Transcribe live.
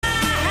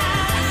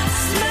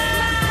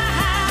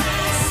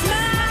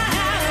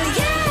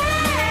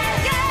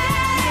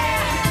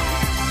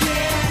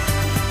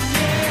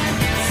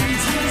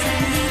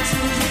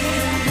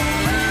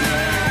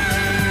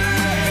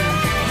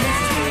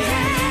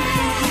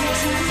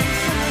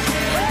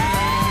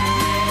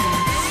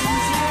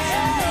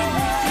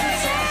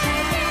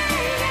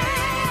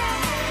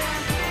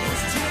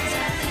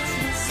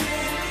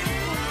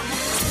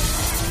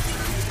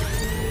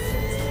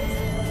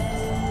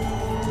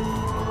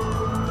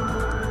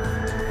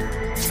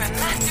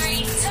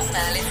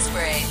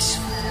Merlinsbridge.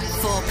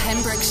 For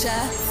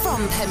Pembrokeshire,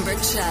 from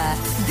Pembrokeshire,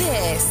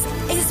 this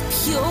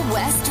is Pure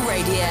West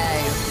Radio.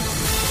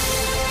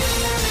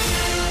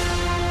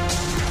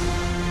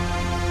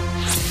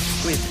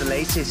 With the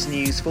latest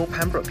news for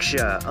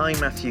Pembrokeshire, I'm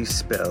Matthew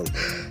Spill.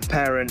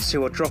 Parents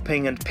who are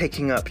dropping and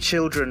picking up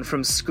children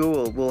from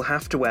school will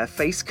have to wear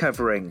face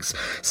coverings.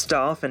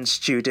 Staff and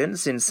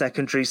students in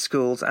secondary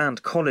schools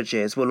and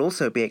colleges will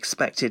also be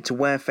expected to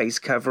wear face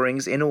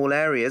coverings in all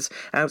areas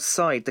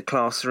outside the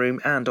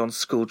classroom and on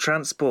school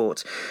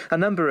transport. A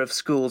number of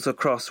schools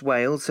across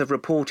Wales have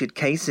reported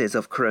cases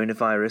of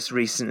coronavirus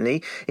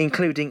recently,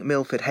 including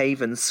Milford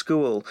Haven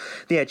School.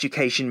 The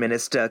Education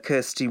Minister,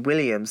 Kirsty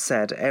Williams,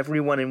 said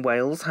everyone in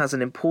Wales has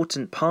an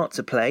important part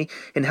to play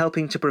in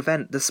helping to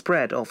prevent the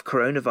spread of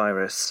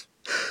coronavirus.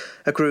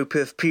 A group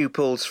of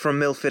pupils from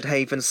Milford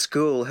Haven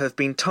School have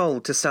been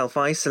told to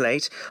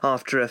self-isolate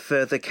after a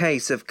further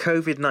case of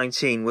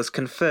COVID-19 was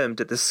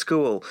confirmed at the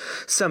school.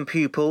 Some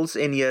pupils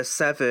in Year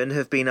 7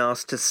 have been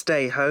asked to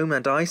stay home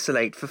and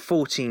isolate for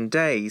 14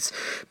 days.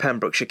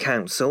 Pembrokeshire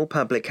Council,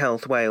 Public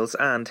Health Wales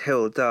and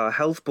Hywel Dda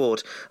Health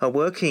Board are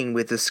working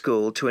with the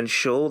school to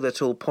ensure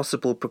that all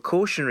possible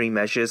precautionary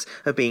measures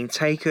are being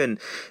taken.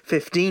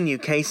 15 new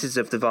cases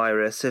of the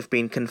virus have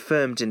been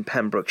confirmed in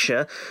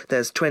Pembrokeshire.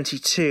 There's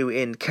 22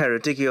 in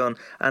Ceredigion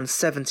and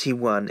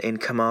 71 in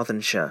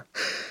Carmarthenshire.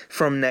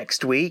 From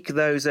next week,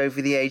 those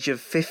over the age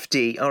of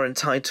 50 are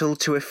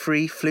entitled to a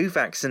free flu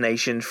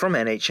vaccination from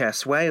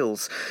NHS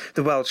Wales.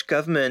 The Welsh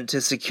Government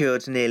has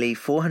secured nearly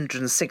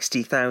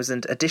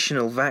 460,000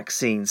 additional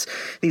vaccines.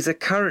 These are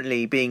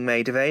currently being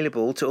made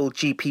available to all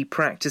GP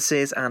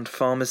practices and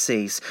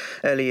pharmacies.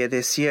 Earlier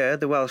this year,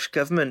 the Welsh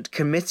Government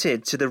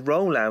committed to the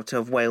rollout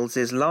of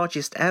Wales's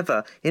largest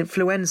ever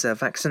influenza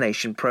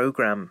vaccination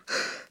programme.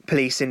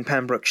 Police in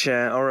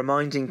Pembrokeshire are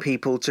reminding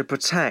people to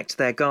protect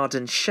their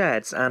garden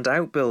sheds and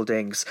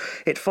outbuildings.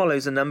 It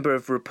follows a number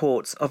of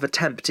reports of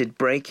attempted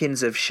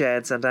break-ins of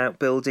sheds and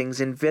outbuildings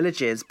in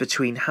villages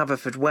between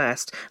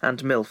Haverfordwest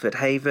and Milford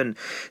Haven.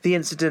 The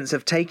incidents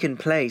have taken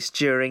place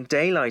during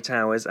daylight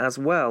hours as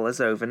well as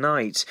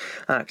overnight.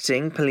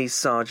 Acting Police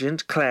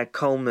Sergeant Claire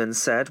Coleman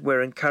said,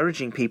 "We're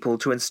encouraging people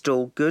to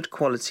install good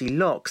quality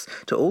locks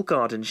to all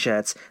garden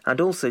sheds and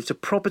also to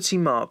property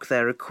mark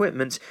their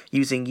equipment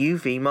using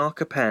UV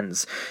marker pens."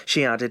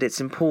 She added it's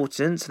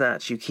important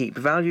that you keep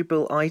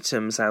valuable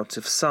items out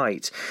of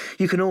sight.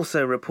 You can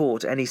also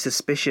report any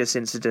suspicious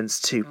incidents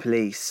to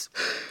police.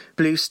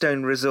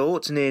 Bluestone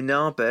Resort near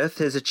Narberth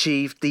has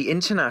achieved the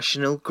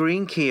International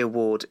Green Key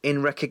Award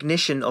in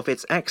recognition of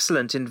its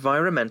excellent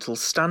environmental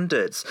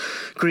standards.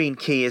 Green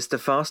Key is the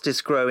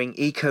fastest growing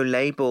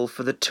eco-label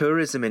for the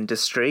tourism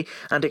industry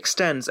and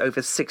extends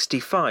over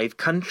 65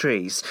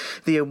 countries.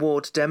 The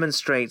award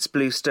demonstrates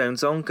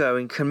Bluestone's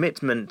ongoing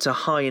commitment to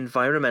high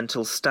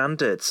environmental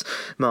standards.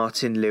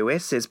 Martin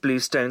Lewis is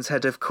Bluestone's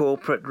head of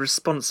corporate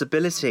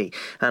responsibility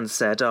and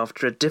said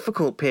after a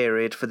difficult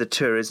period for the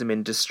tourism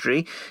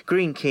industry,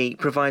 Green Key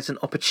provides an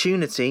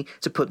opportunity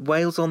to put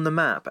Wales on the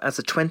map as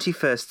a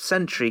 21st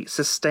century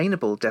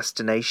sustainable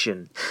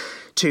destination.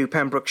 2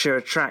 Pembrokeshire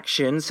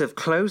attractions have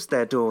closed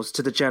their doors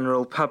to the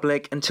general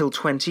public until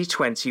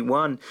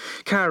 2021.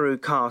 Carew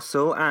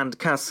Castle and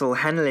Castle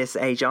Henlys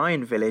Age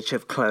Iron Village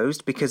have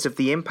closed because of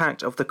the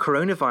impact of the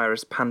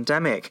coronavirus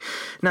pandemic.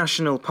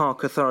 National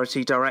Park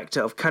Authority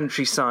Director of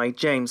Countryside,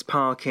 James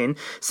Parkin,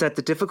 said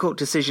the difficult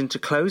decision to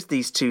close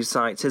these 2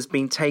 sites has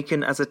been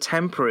taken as a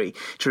temporary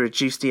to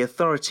reduce the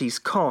authorities'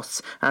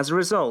 costs as a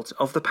result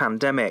of the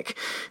pandemic.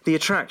 The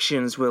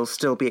attractions will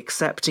still be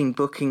accepting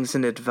bookings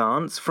in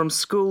advance from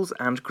schools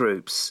and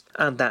groups.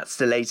 And that's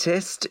the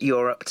latest.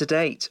 You're up to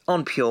date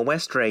on Pure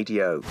West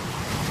Radio.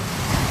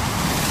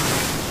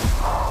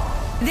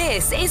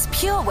 This is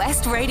Pure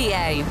West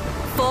Radio.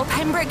 For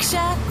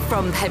Pembrokeshire,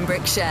 from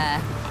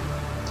Pembrokeshire.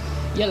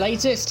 Your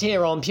latest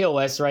here on Pure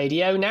West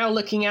Radio. Now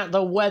looking at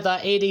the weather,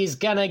 it is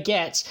going to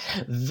get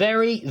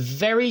very,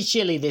 very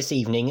chilly this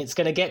evening. It's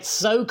going to get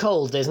so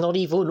cold, there's not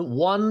even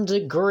 1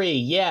 degree.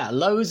 Yeah,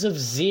 lows of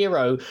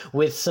 0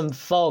 with some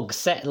fog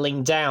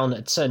settling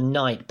down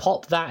tonight.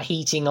 Pop that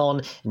heating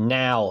on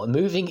now.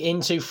 Moving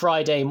into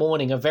Friday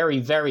morning, a very,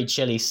 very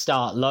chilly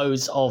start.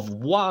 Lows of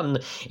 1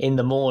 in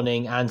the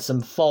morning and some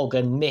fog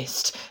and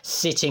mist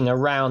sitting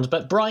around,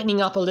 but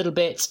brightening up a little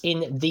bit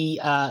in the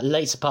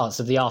later parts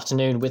of the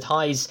afternoon with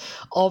highs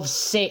of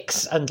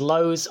 6 and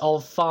lows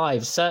of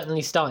 5.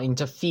 Certainly starting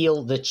to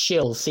feel the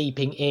chill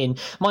seeping in.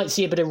 Might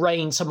see a bit of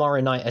rain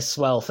tomorrow night as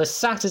well. For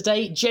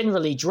Saturday,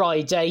 generally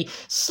dry day,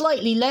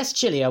 slightly less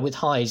chillier with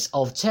highs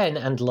of 10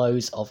 and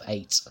lows of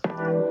 8.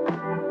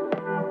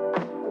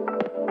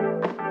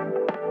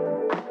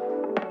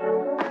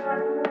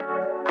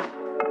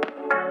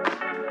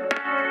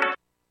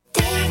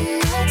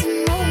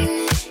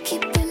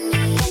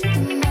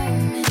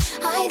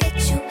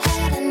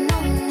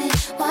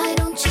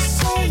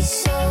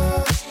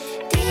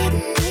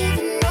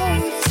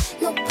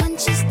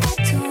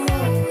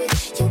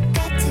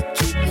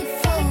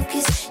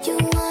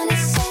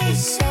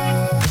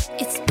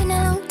 It's been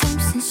a long time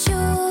since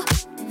you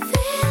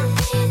fell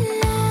in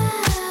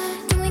love.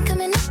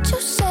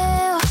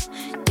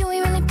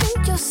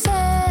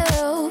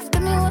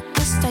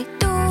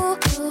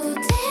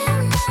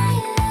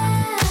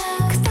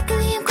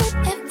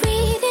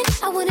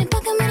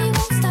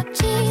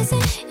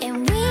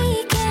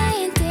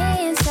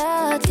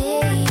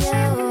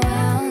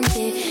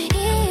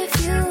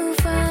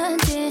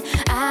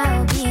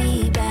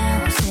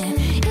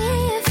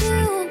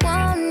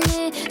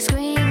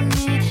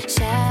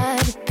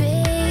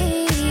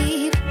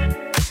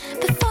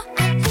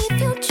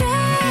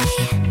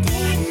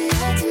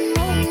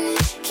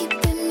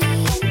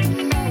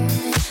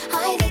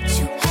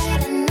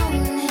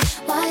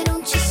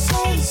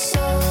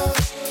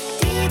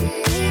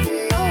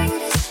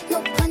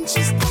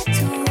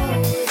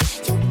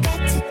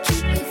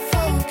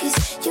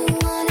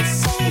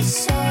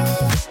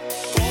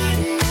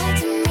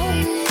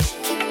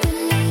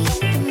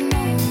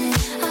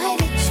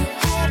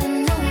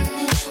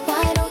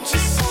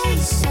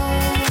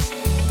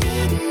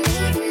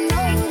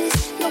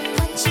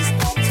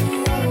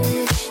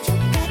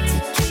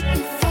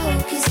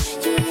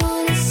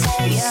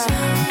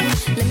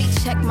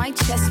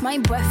 my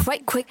breath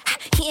right quick.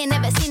 He ain't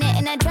never seen it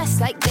in a dress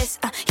like this.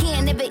 He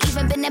ain't never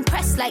even been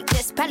impressed like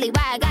this. Probably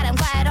why I got him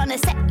quiet on the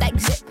set like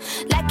zip.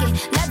 Like it,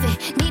 love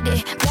it, need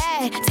it,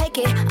 bad. Take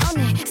it, own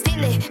it,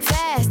 steal it,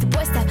 fast. The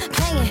boy stop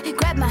playing,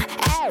 grab my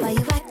ass. Why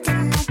you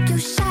acting like you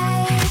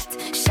shy?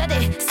 Shut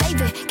it,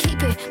 save it,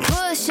 keep it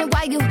pushing.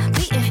 While you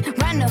beating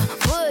round the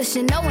bush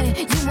and knowing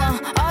you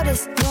want all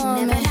this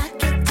woman. Never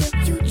knock it till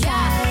you try.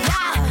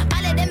 Yeah.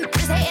 All of them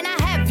bitches hating,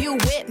 I have you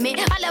with me.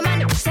 All of my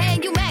niggas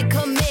saying you mad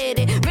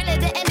committed. Really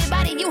to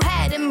anybody you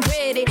had them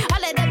pretty.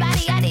 All of the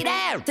body I need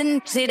out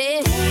and see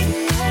this.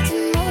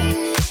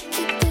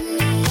 Keeping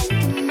me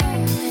in the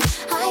moment.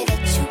 I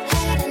bet you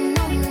had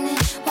known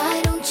it.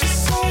 Why don't you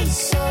say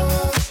so?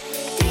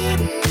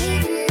 Didn't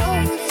even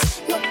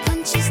notice. No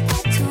punches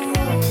that to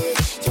roll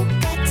it. You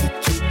got to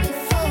keep me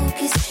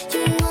focused.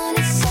 You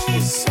wanna say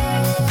so?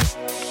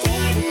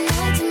 Didn't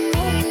have to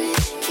moan it.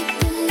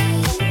 Keeping me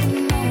in the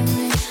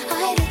moment.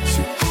 I bet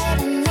you had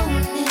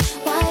known it.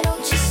 Why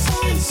don't you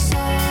say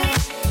so?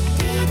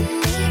 Didn't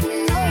even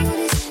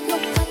notice. No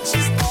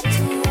punches that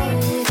to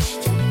roll it.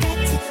 You got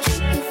to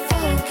keep me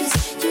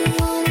focused. You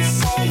wanna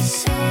say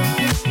so?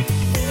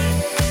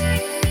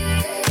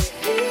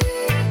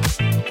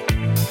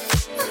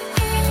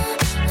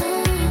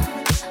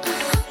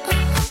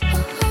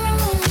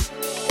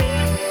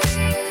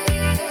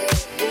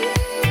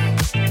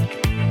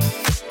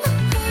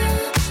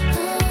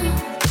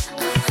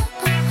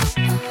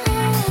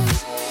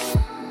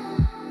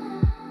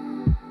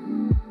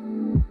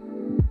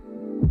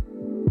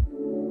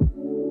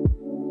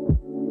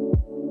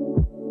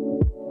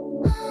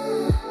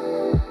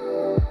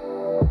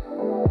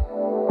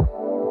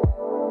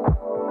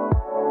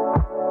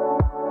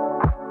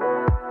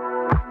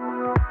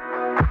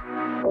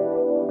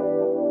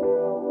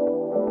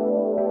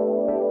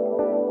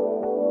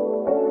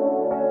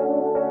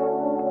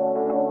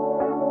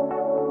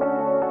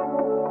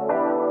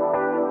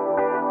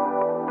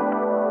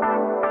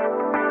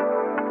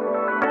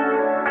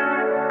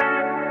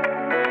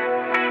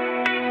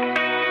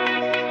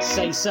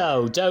 Say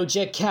So,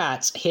 Doja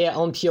Cat here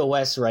on Pure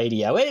West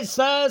Radio. It's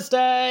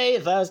Thursday!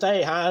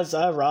 Thursday has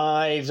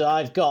arrived.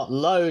 I've got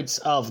loads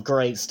of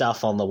great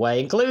stuff on the way,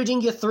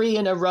 including your 3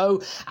 in a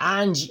row,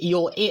 and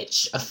your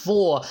itch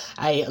for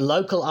a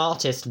local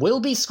artist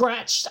will be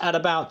scratched at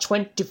about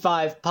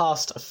 4:25.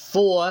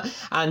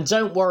 And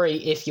don't worry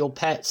if your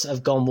pets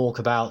have gone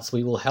walkabouts.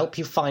 We will help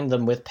you find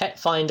them with Pet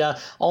Finder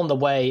on the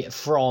way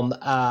from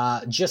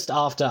just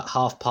after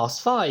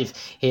 5:30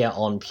 here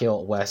on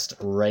Pure West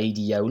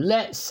Radio.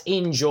 Let's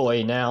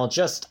enjoy now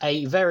just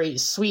a very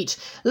sweet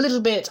little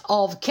bit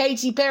of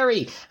Katy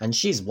Perry, and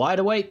she's wide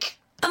awake.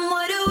 I'm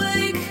wide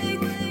awake.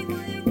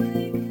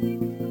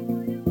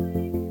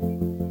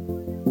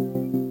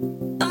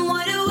 I'm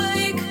wide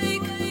awake.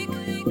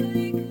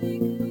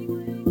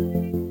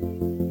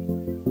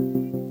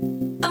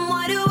 I'm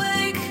wide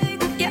awake.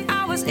 Yeah,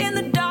 I was in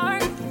the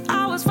dark.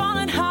 I was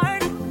falling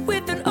hard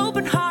with an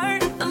open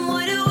heart. I'm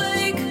wide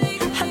awake.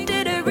 How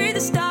did I read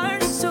the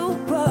stars so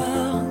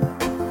well?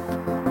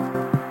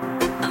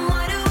 I'm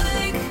wide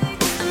awake,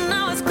 and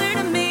now it's clear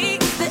to me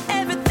that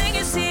everything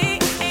you see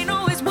ain't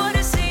always what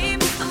it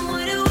seems. I'm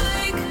wide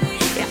awake.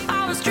 Yeah,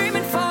 I was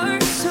dreaming for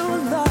so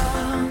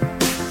long.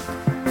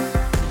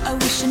 I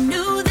wish I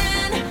knew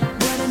then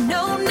what I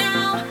know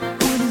now.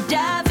 Wouldn't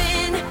dive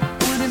in,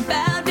 wouldn't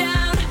bow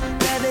down.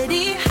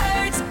 Gravity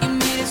hurts, you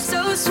made it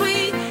so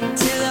sweet.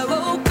 Till I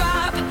woke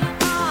up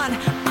on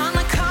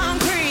the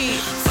concrete,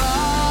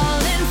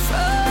 falling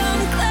from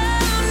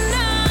cloud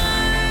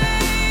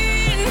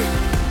 9,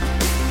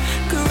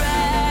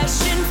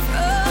 crashing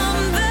from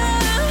the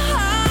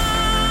high.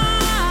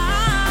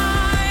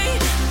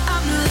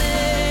 I'm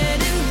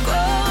letting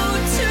go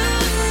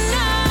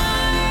tonight.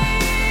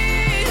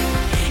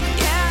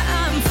 Yeah,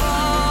 I'm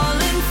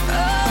falling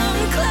from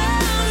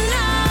cloud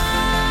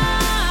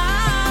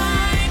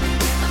 9.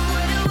 I'm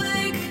wide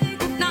awake,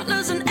 not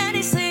losing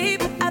any sleep.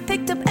 I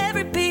picked up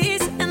every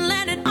piece and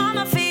landed on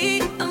my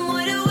feet. I'm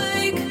wide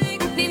awake,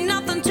 need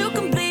nothing to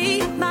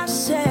complete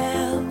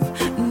myself.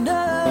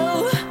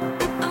 No,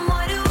 I'm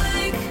wide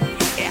awake.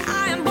 Yeah,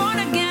 I am born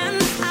again,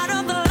 out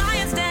of the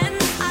lion's den.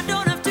 I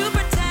don't have to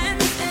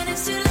pretend, and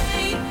it's too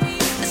late.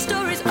 The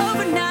story's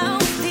over now,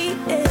 the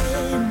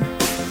end.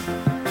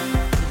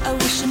 I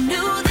wish I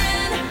knew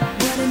then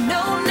what I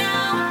know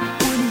now.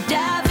 Wouldn't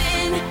dive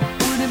in,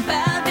 wouldn't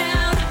bow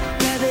down.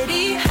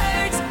 Gravity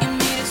hurts, you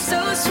made it so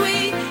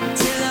sweet.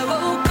 Till I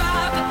woke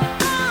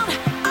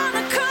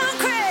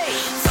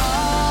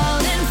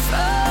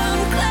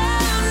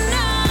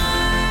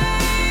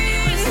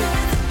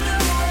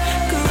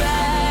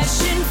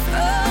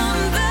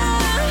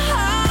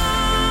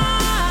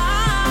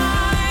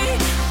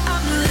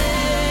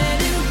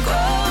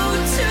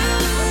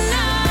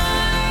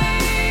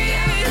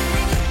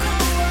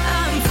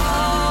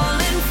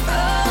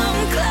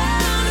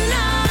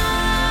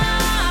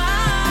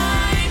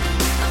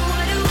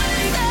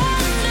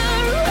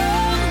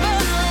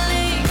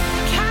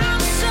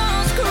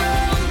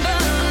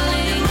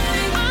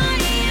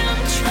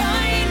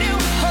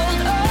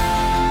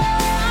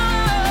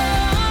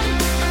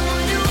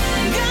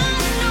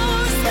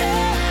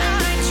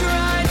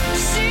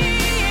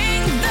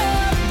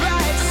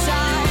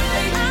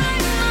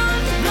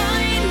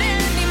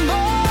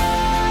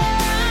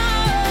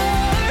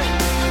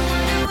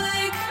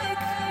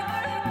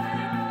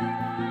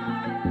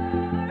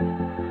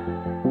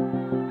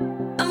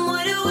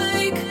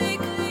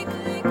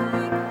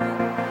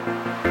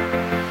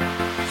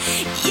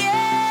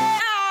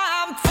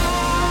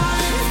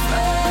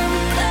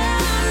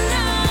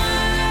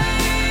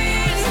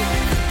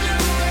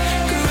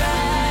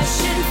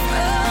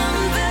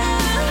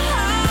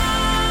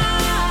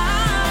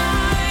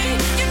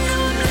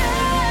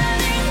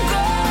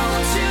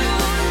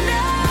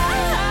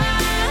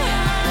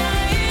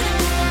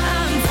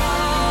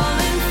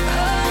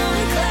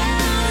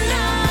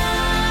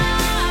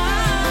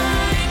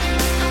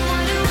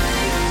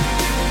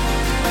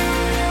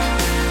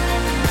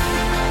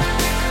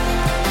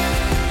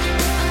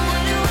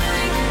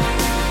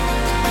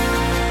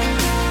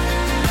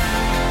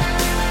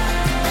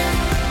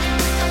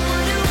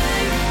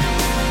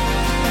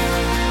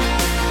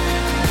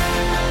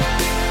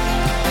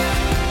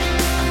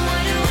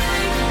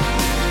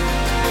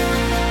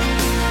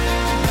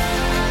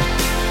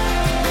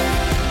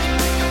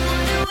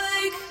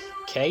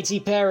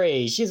Katy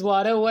Perry, she's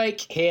wide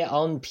awake here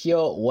on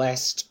Pure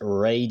West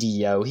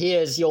Radio.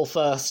 Here's your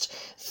first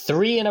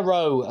 3 in a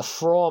row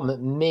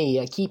from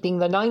me, keeping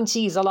the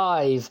 90s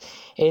alive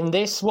in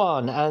this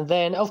one. And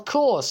then, of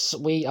course,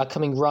 we are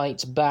coming right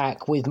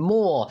back with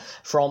more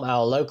from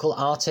our local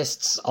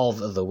artists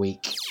of the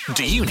week.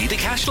 Do you need a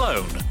cash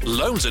loan?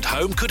 Loans at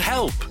Home could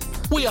help.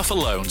 We offer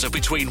loans of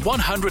between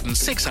 £100 and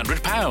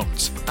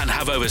 £600 and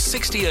have over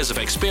 60 years of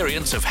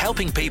experience of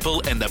helping people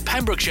in the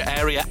Pembrokeshire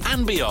area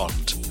and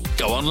beyond.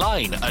 Go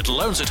online at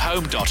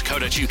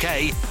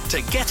loansathome.co.uk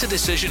to get a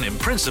decision in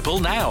principle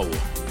now.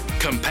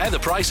 Compare the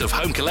price of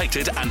home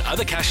collected and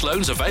other cash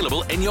loans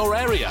available in your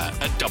area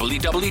at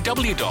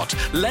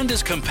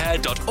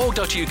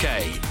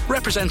www.lenderscompare.org.uk.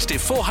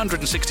 Representative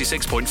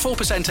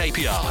 466.4%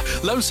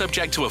 APR. Loan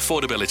subject to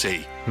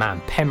affordability.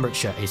 Man,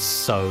 Pembrokeshire is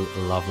so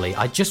lovely.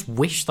 I just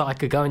wish that I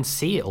could go and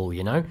see it all,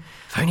 you know?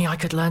 If only I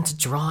could learn to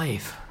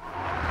drive.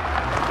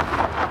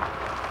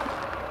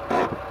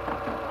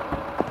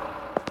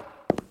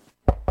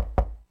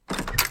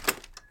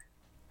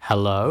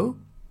 Hello?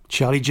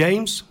 Charlie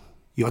James,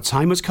 your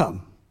time has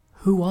come.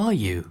 Who are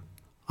you?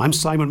 I'm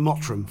Simon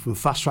Mottram from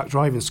Fast Track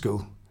Driving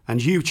School,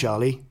 and you,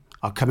 Charlie,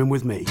 are coming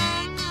with me.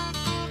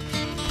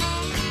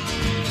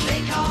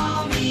 They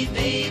call me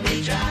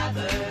Baby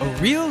Driver. A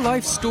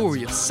real-life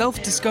story of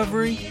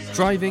self-discovery,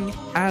 driving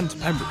and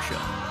Pembrokeshire.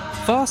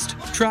 Fast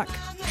Track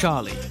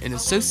Charlie, in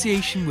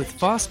association with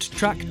Fast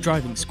Track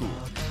Driving School.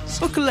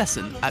 Book a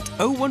lesson at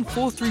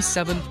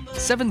 01437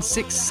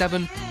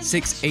 767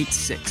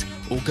 686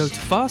 or go to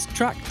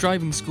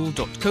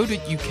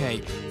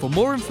fasttrackdrivingschool.co.uk for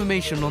more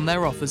information on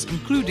their offers,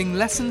 including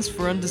lessons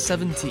for under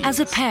 17s. As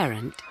a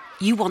parent,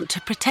 you want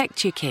to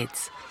protect your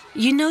kids.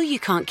 You know you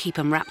can't keep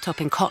them wrapped up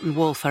in cotton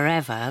wool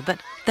forever, but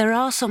there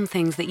are some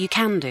things that you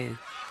can do,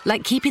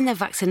 like keeping their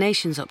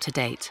vaccinations up to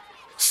date.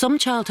 Some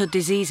childhood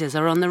diseases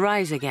are on the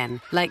rise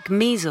again, like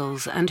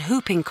measles and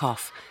whooping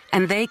cough,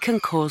 and they can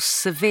cause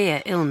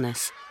severe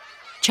illness.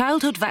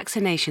 Childhood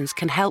vaccinations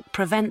can help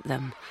prevent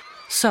them.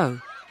 So,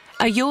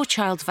 are your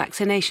child's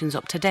vaccinations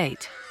up to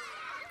date?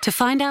 To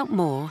find out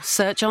more,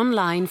 search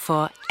online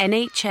for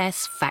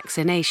NHS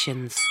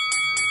vaccinations.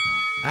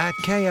 At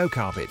KO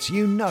Carpets,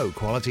 you know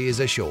quality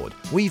is assured.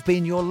 We've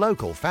been your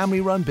local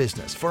family-run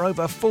business for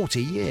over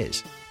 40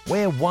 years.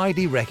 We're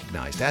widely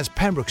recognised as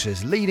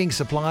Pembrokeshire's leading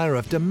supplier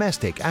of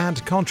domestic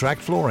and contract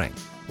flooring.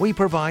 We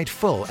provide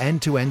full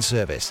end-to-end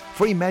service,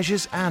 free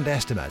measures and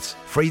estimates,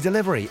 free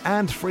delivery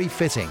and free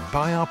fitting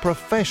by our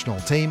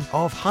professional team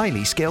of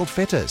highly skilled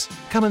fitters.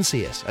 Come and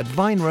see us at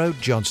Vine Road,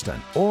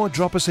 Johnston, or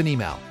drop us an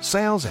email,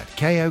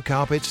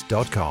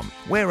 sales@kocarpets.com.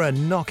 We're a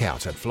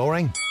knockout at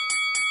flooring.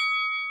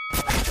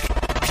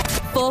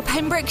 For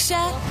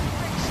Pembrokeshire,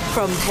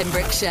 from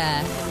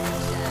Pembrokeshire.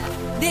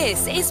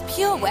 This is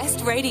Pure West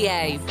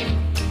Radio.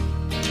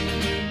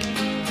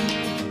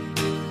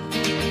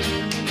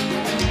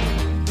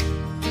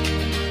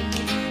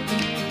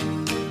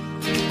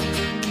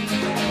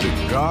 The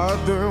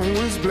garden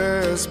was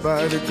blessed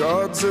by the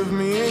gods of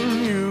me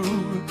and you.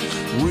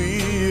 We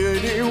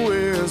headed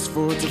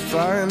westward to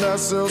find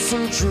ourselves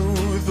some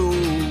truth. Oh,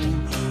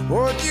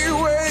 what you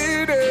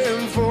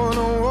waiting for?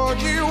 No,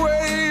 what you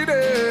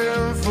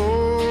waiting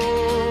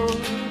for?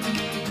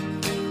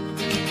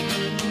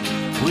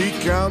 We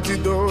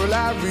counted all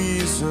our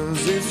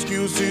reasons,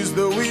 excuses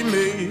that we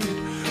made.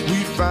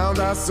 We found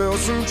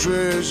ourselves some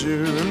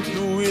treasure and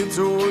threw it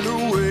all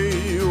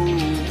away. Oh,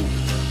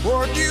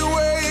 what you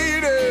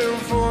waiting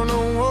for? No,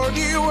 what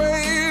you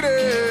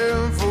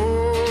waiting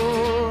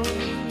for?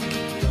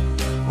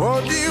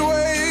 What you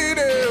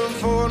waiting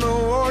for? No,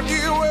 what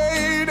you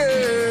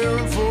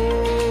waiting for?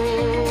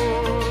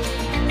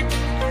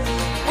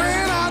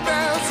 When I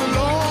dance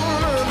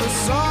alone and the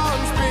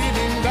sun's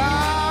beating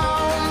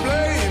down,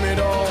 blame it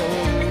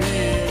on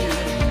me.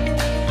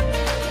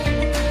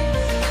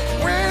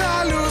 When I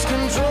lose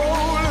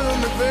control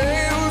and the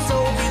veil's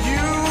over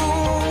you,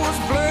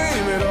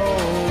 blame it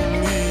on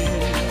me.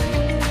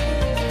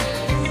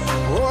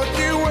 What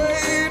you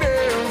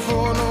waiting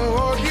for? No,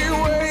 what you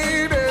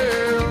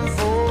waiting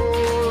for?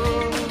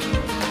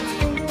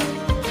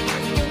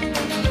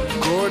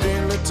 Caught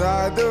in the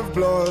tide of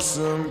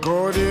blossom,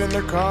 caught in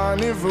the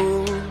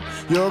carnival.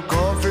 Your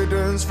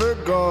confidence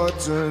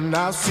forgotten,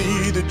 I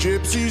see the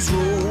gypsies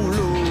roll.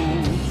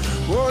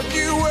 Oh, what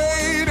you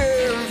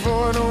waiting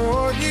for? No,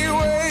 what you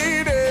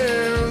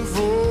waiting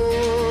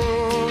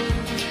for?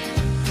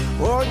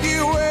 What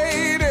you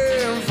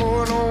waiting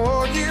for? No,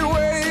 what you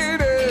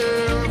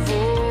waiting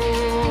for?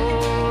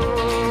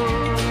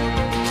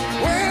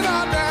 When I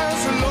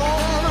dance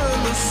alone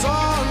and the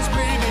sun's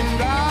beating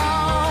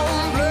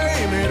down,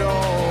 blame it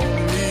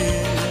on me.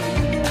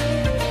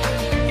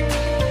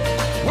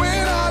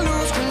 When I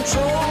lose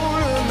control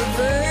and the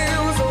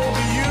veil's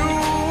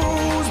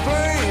overused,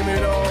 blame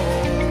it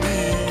on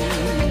me.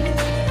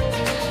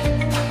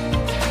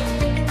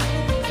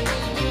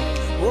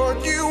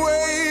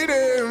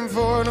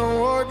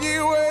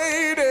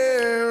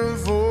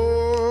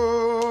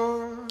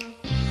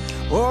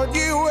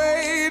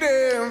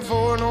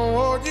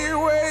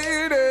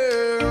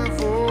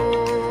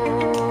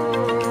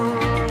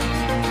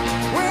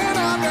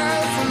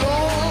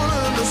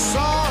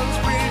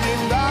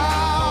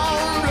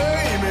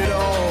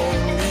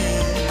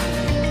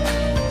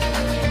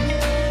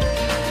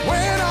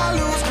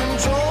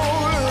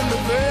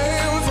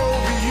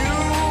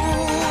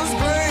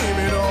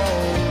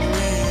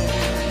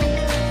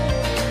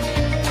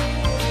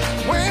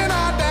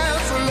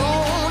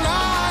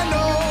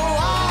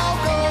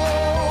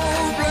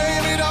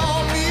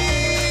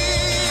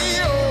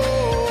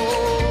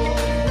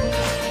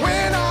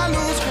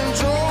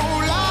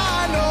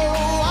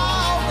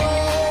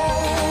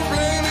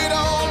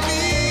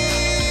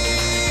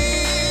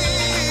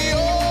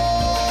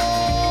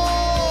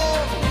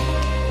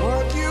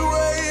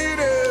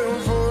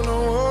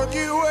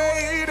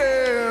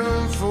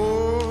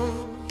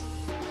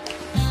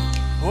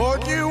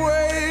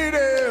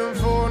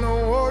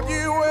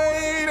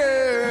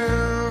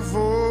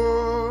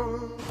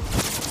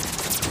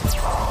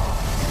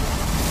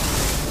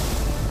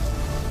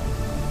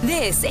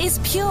 This is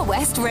Pure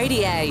West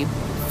Radio.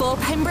 For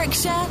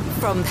Pembrokeshire,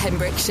 from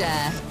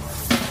Pembrokeshire.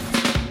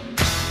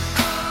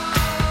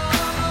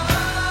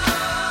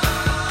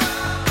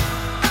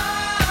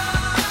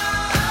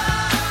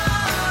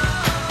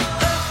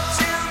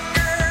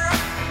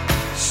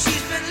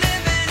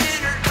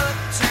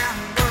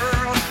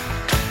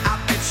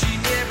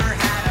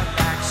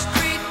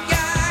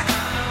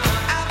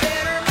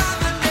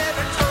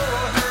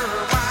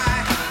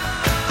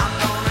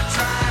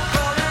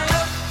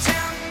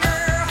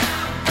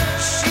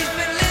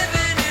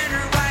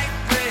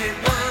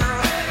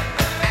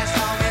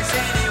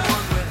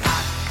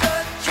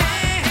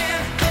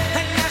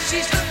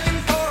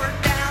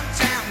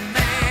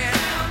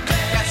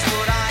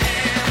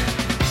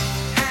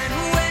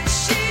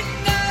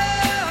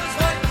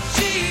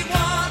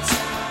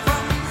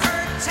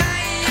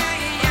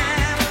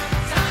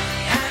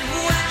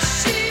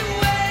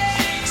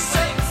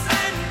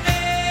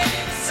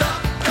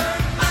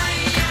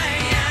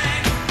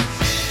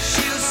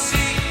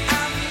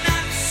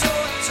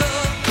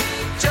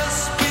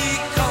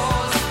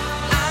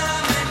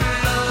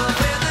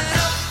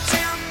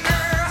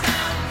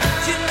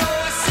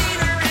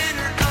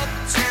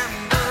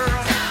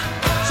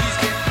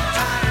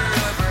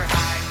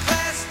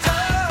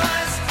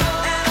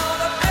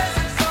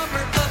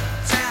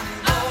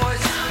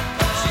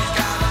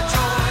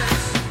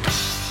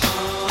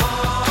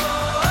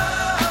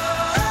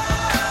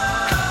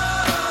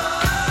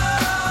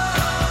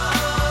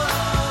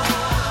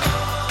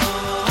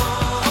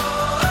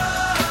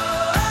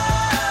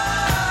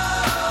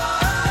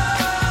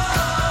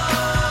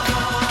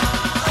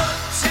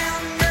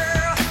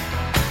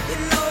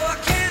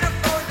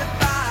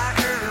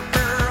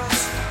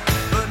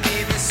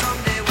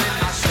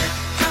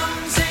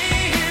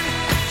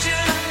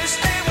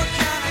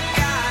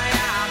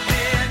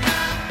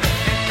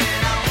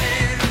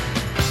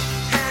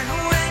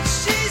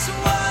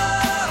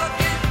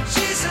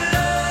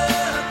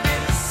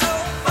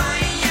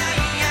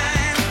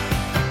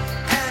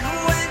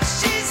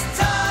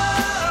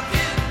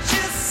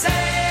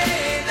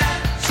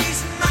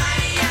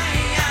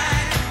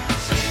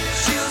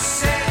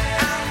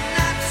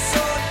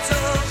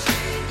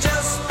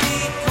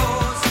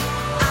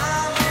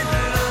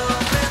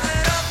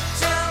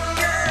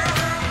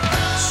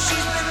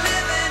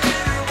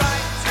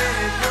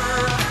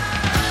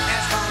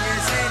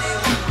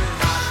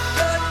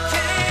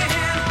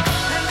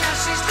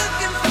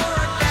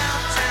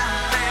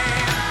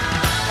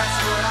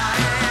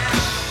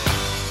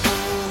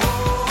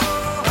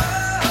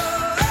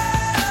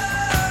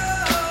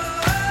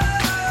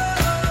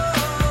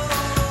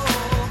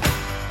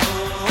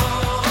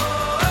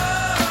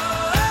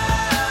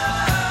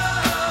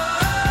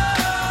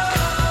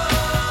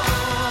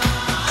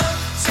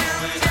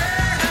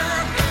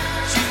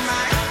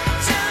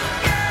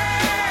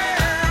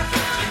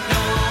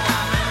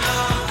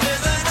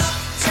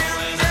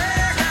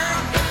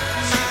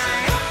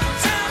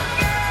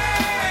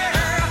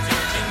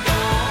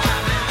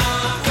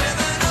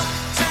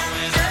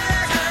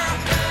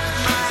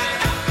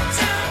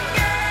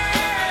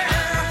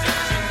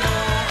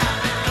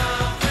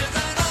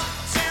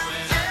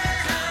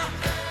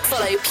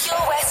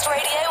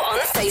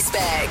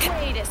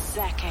 Wait a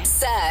second.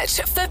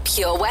 Search for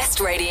Pure West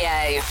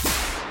Radio.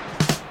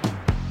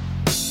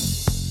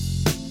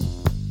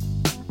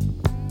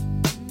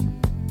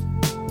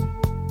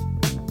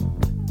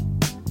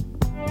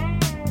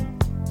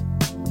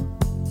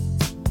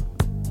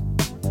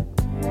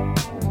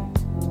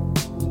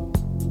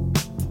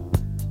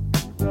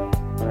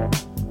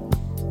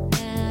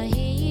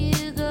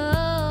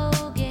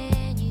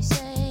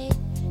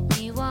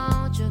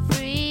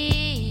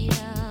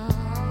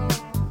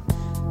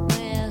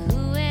 Well,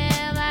 who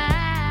am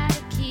I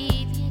to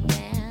keep you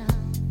down?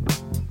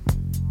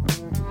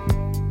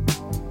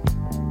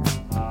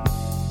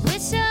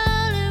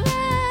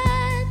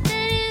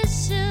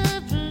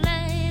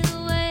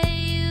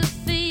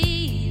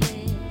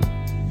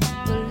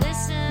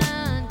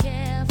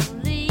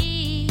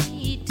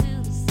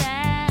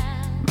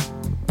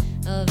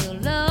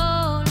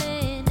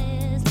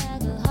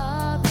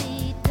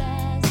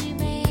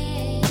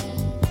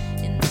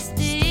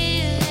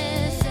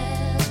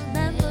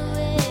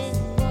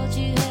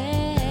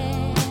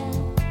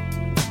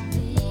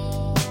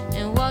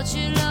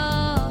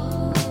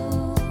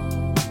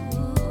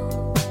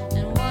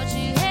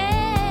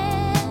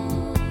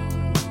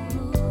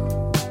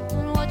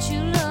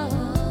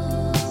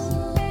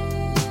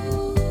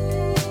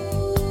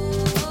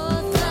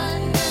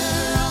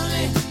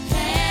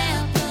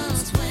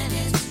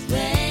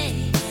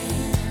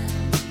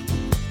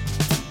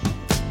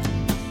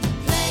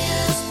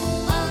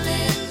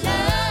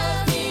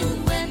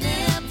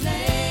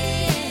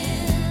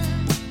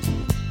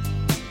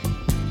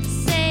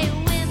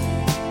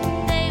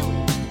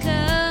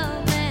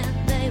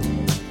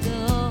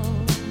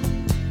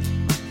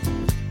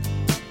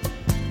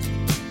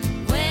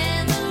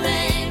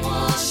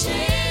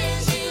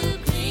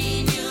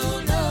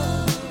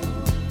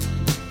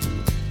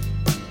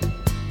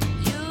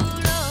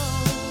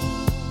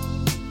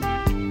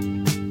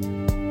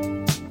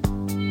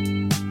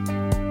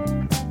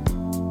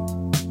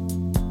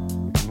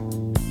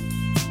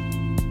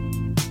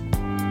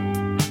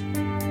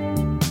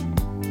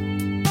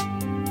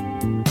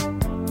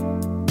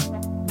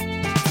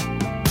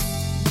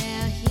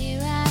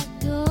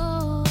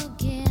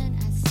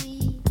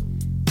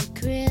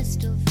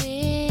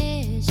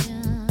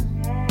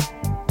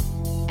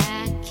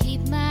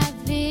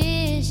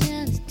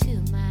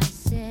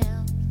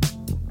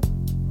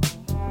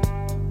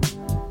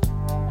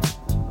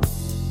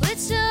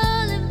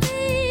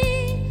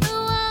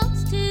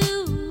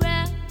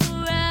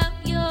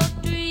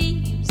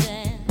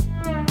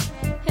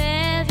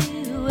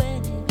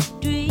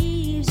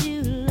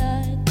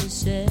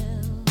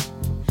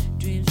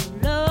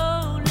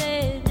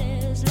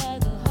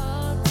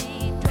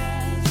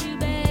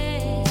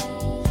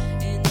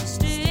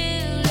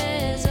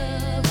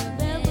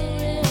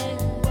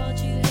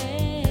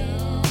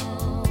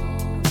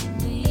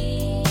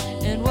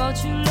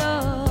 what you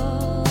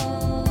love,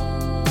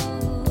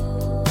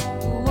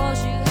 what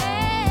you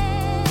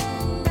have,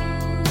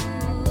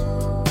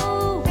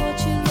 oh, what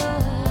you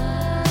love.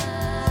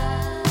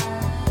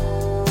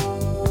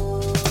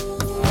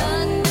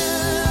 Thunder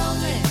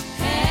only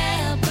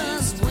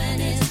happens when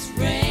it's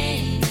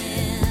raining.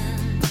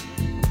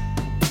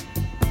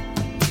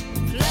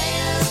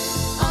 Players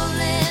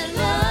only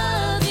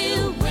love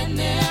you when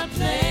they're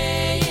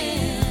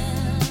playing.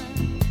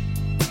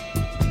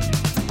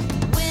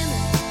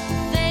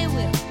 Women, they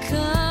will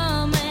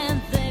come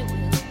and they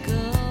will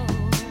go.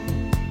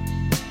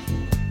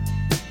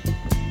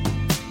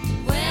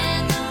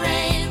 When the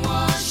rain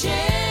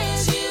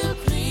washes you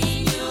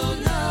clean, you'll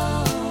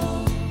know.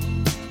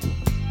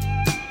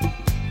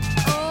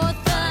 Oh,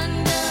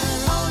 thunder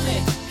only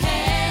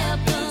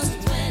happens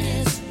when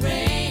it's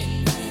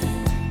raining.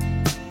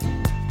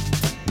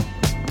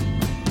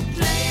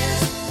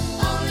 Players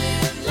only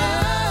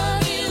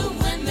love you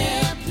when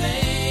they're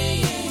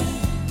playing.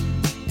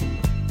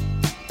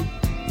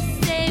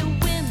 Say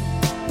women,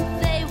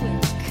 they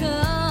will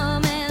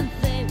come and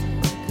they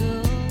will go.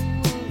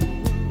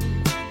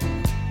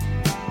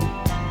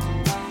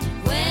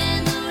 When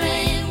the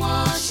rain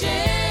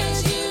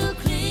washes you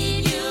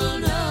clean, you'll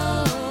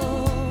know.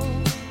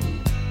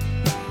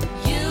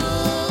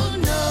 You'll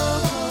know.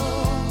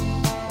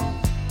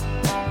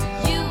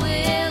 You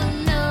will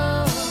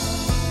know.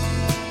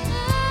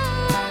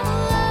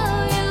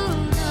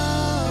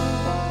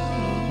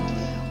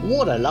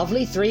 What a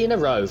lovely three in a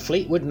row.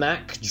 Fleetwood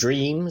Mac,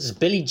 Dreams,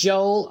 Billy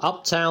Joel,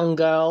 Uptown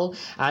Girl,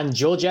 and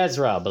George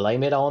Ezra,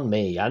 Blame It On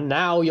Me. And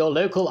now your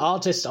local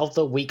artist of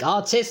the week.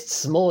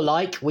 Artists, more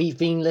like, we've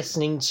been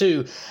listening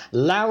to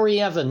Laurie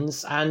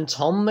Evans and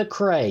Tom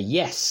McRae.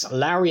 Yes,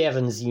 Laurie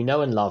Evans you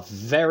know and love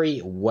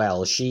very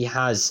well. She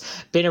has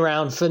been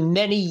around for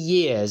many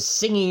years,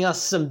 singing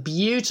us some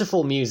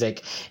beautiful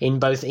music in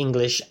both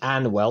English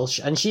and Welsh.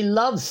 And she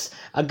loves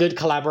a good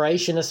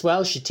collaboration as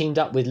well. She teamed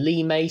up with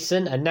Lee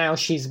Mason, and now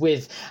she's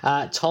with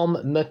Tom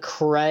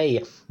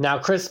McRae. Now,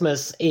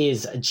 Christmas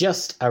is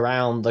just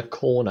around the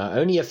corner,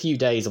 only a few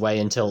days away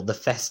until the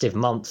festive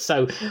month,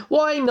 so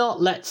why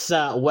not let's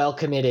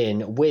welcome it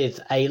in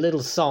with a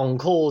little song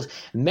called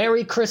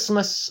Merry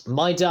Christmas,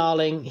 My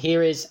Darling.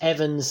 Here is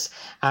Evans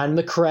and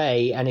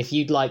McRae, and if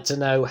you'd like to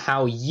know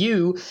how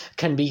you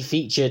can be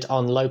featured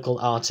on Local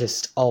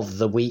Artist of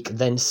the Week,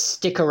 then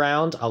stick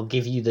around. I'll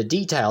give you the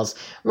details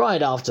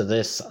right after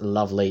this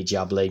lovely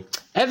jubbly.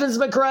 Evans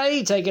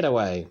McRae, take it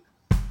away.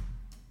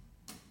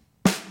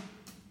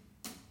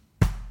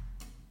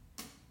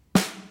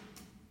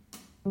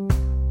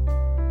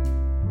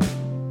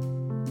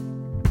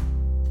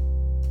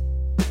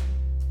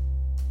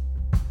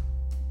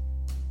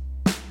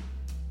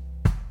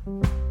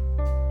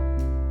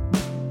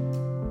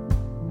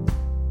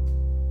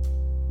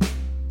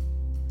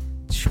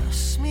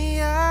 Trust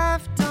me,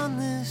 I've done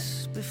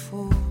this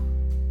before.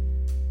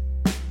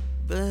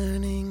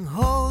 Burning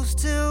holes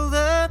till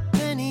the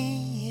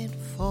penny it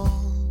falls.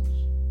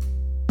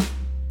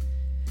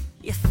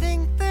 You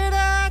think that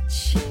I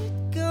cheat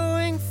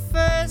going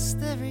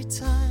first every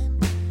time.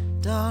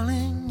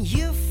 Darling,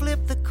 you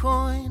flip the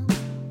coin,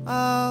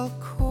 I'll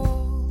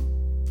call.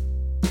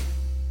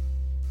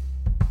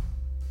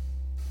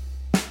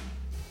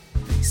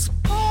 Please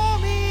pour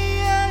me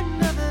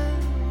another,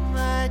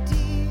 my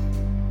dear.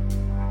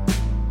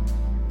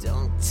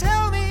 Don't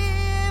tell me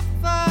if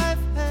I've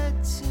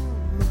had too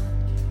much.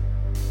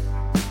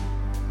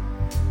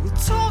 We'll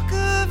talk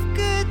of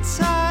good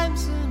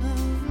times and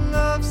of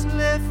loves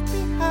left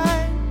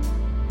behind.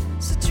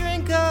 So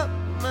drink up,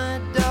 my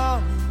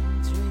darling,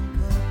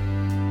 drink up.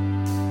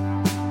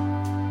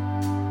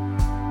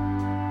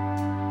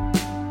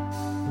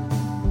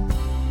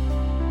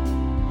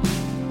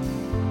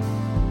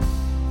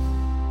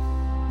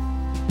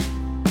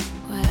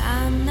 Well,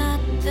 I'm not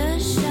the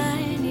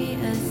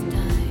shiniest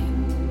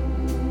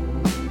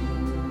dime,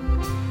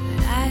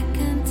 but I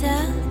can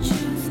tell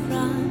truth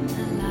from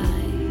a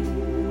lie.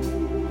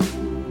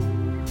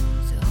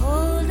 So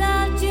hold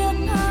out your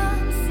palm,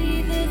 see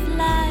this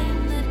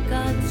line that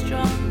got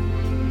strong.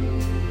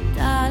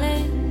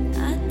 Darling, I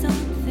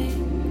don't think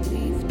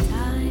we've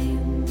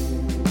time.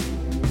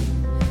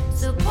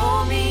 So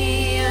pour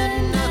me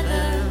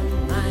another,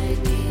 my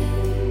dear.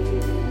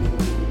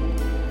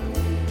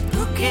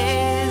 Who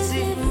cares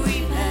if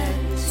we've had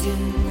too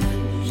much?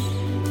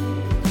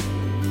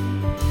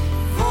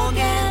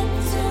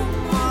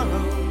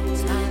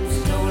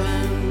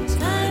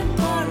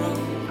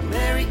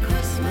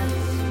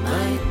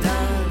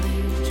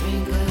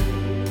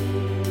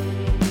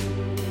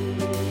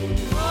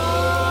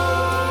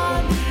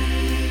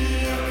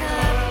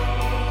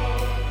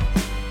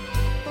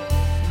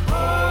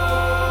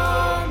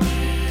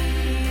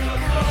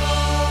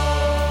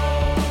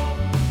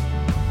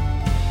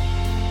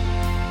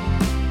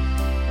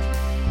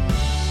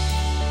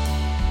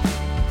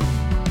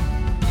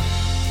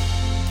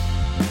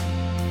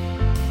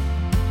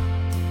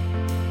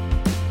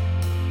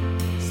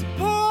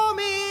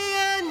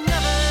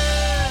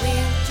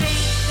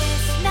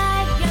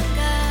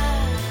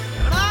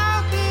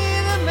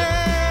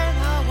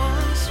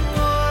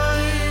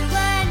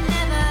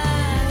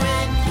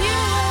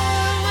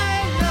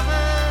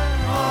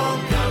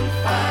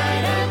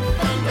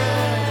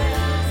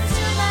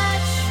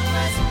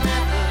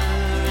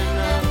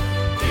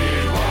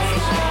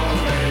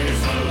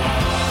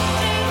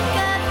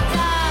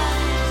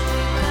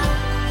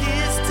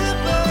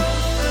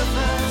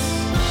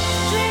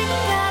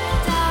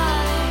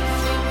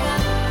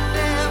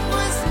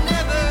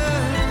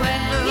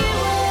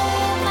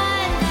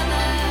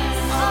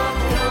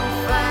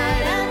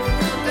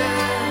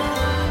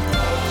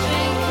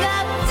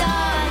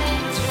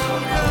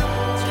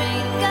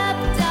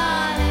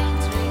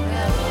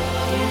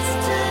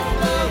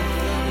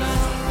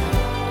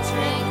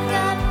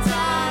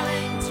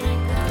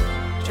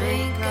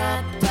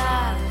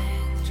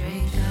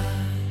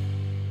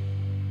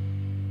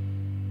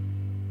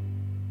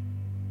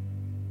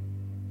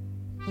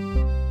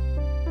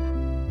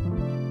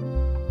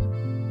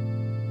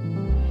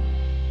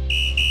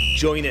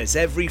 Join us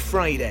every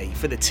Friday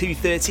for the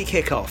 2:30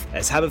 kickoff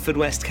as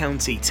Haverfordwest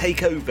County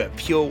take over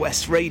Pure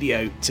West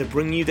Radio to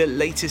bring you the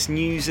latest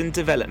news and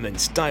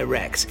developments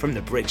direct from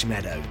the Bridge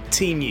Meadow.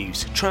 Team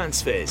news,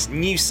 transfers,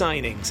 new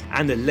signings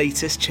and the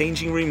latest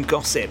changing room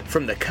gossip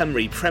from the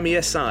Cymru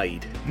Premier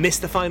side. Miss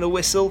the final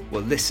whistle?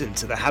 Well, listen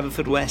to the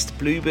Haverfordwest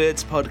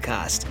Bluebirds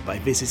podcast by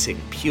visiting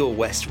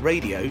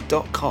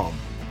purewestradio.com.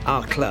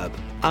 Our club,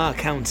 our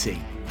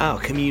county, our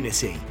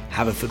community.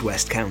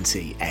 Haverfordwest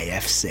County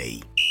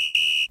AFC.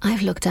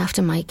 I've looked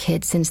after my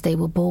kids since they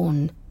were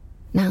born.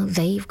 Now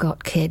they've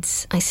got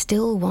kids. I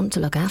still want to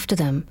look after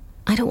them.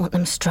 I don't want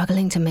them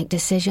struggling to make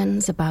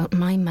decisions about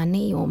my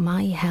money or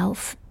my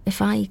health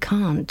if I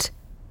can't.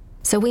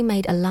 So we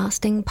made a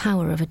lasting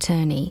power of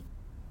attorney.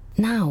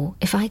 Now,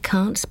 if I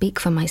can't speak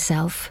for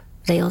myself,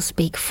 they'll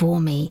speak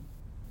for me.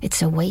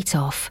 It's a weight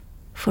off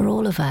for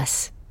all of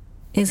us,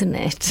 isn't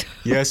it?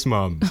 Yes,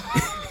 Mum.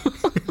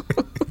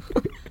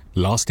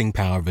 Lasting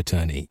power of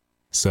attorney.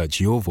 Search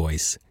your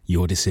voice,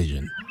 your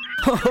decision.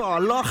 Oh,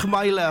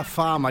 Lochmeyler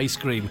Farm Ice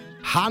Cream.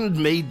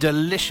 Handmade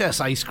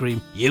delicious ice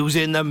cream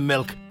using the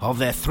milk of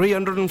their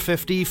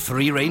 350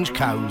 free-range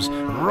cows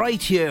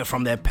right here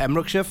from their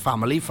Pembrokeshire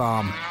family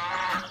farm.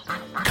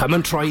 Come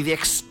and try the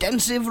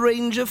extensive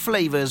range of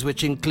flavours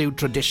which include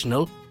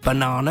traditional,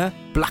 banana,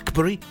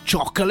 blackberry,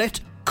 chocolate,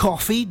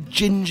 coffee,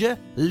 ginger,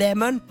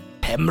 lemon,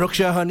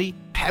 Pembrokeshire honey,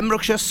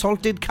 Pembrokeshire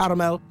salted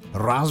caramel,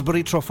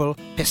 raspberry truffle,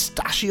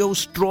 pistachio,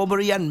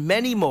 strawberry and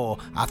many more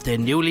at their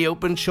newly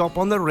opened shop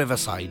on the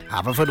Riverside,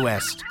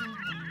 Haverfordwest.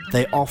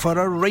 They offer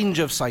a range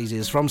of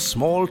sizes from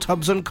small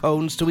tubs and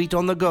cones to eat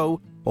on the go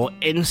or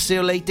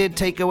insulated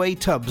takeaway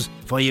tubs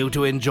for you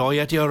to enjoy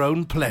at your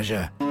own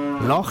pleasure.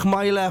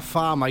 Lochmeyler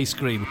Farm Ice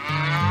Cream.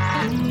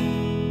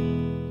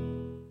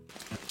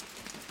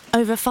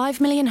 Over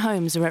 5 million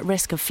homes are at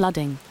risk of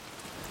flooding,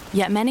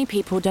 yet many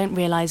people don't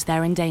realise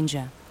they're in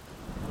danger.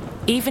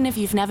 Even if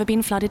you've never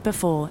been flooded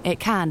before, it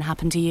can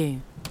happen to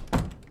you.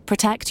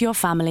 Protect your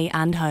family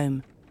and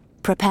home.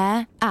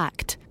 Prepare,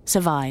 act,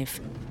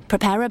 survive.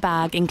 Prepare a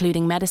bag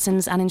including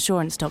medicines and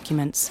insurance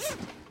documents.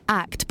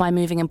 Act by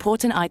moving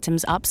important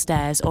items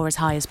upstairs or as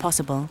high as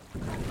possible.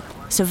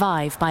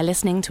 Survive by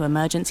listening to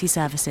emergency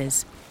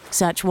services.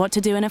 Search what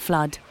to do in a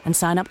flood and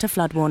sign up to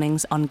flood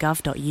warnings on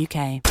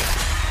gov.uk.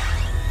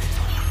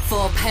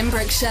 For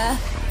Pembrokeshire,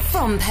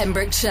 from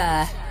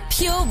Pembrokeshire,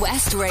 Pure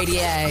West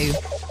Radio.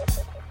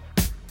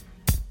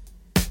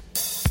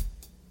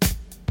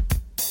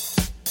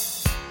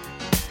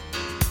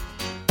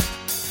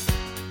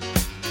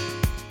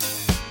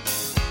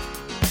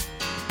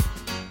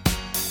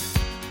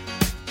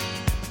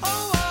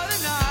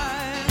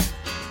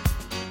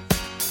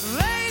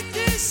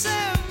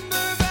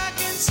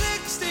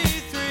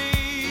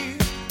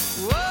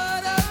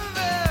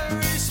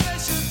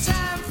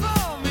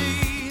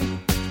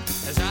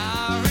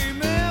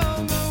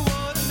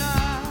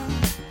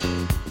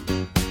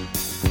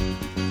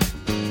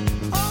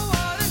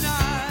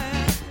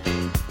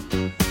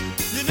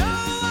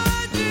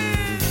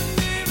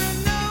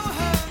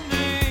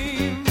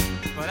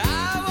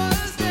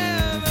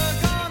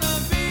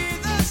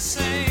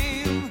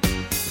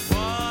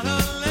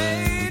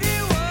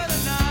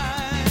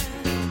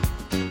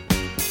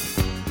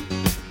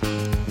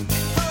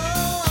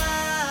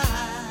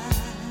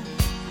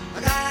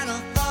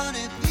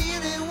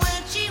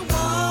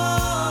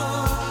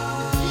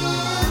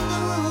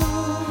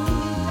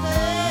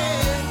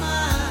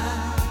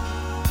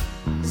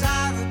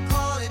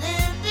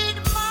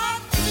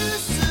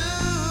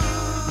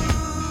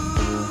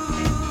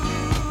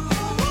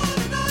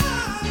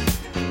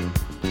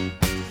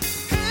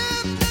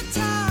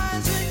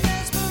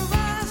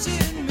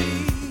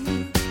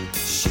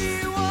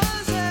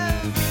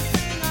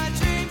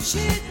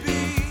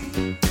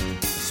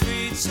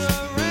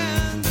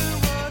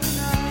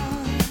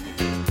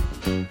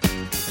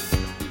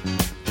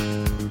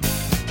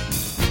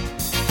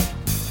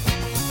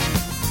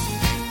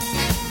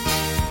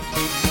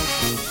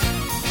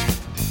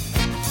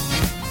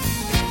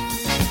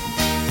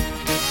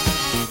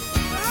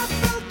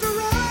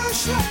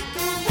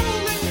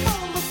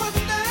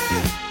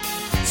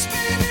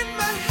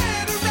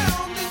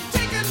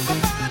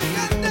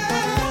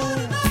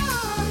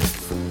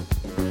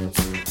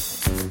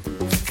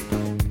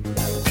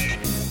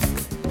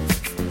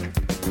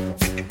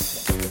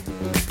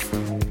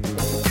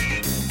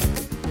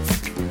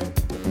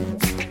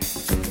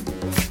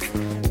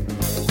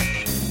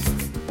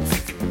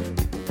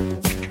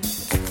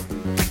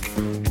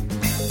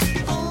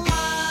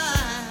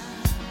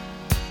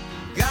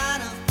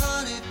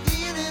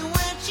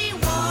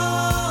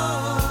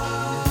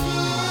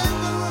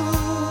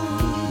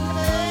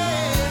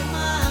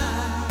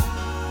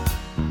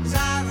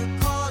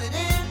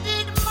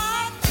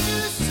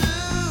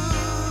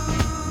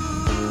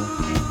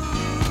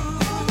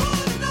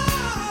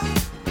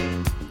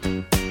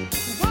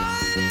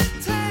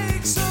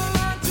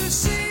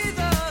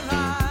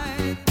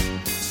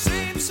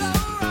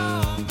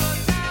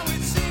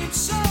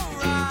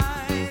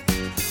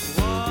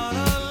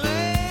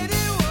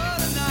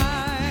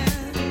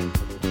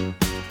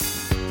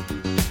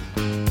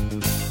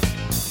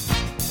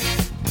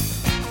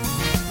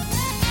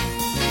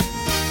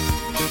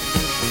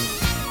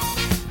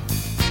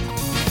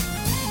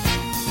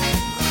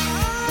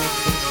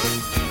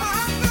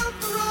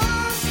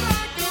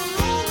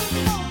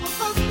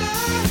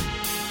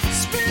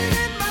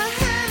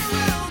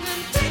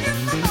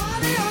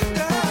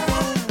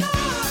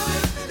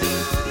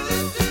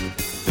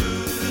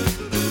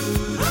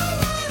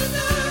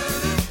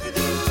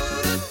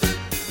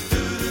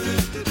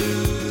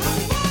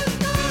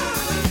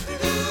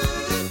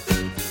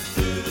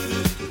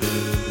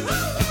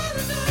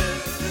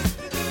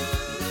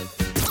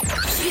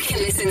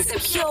 to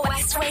Pure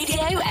West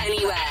Radio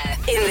anywhere.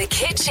 In the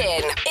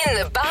kitchen, in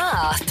the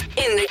bath,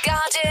 in the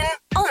garden,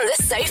 on the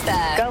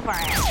sofa. Go for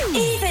it.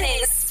 Even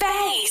in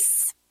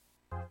space.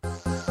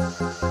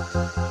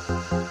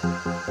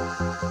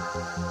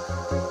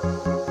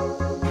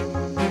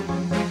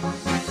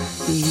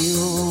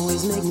 You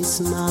always make me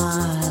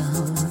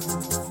smile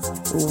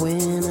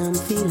when I'm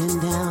feeling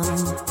down.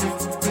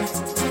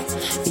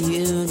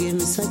 You give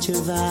me such a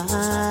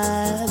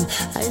vibe,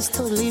 it's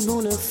totally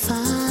bona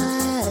fide.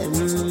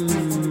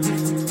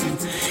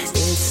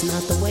 It's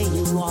not the way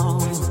you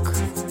walk,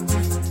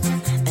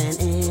 and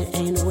it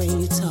ain't the way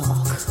you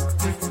talk.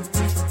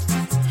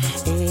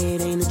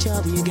 It ain't the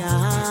job you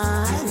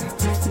got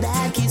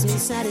that keeps me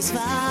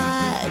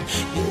satisfied.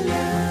 You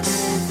love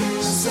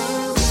me so.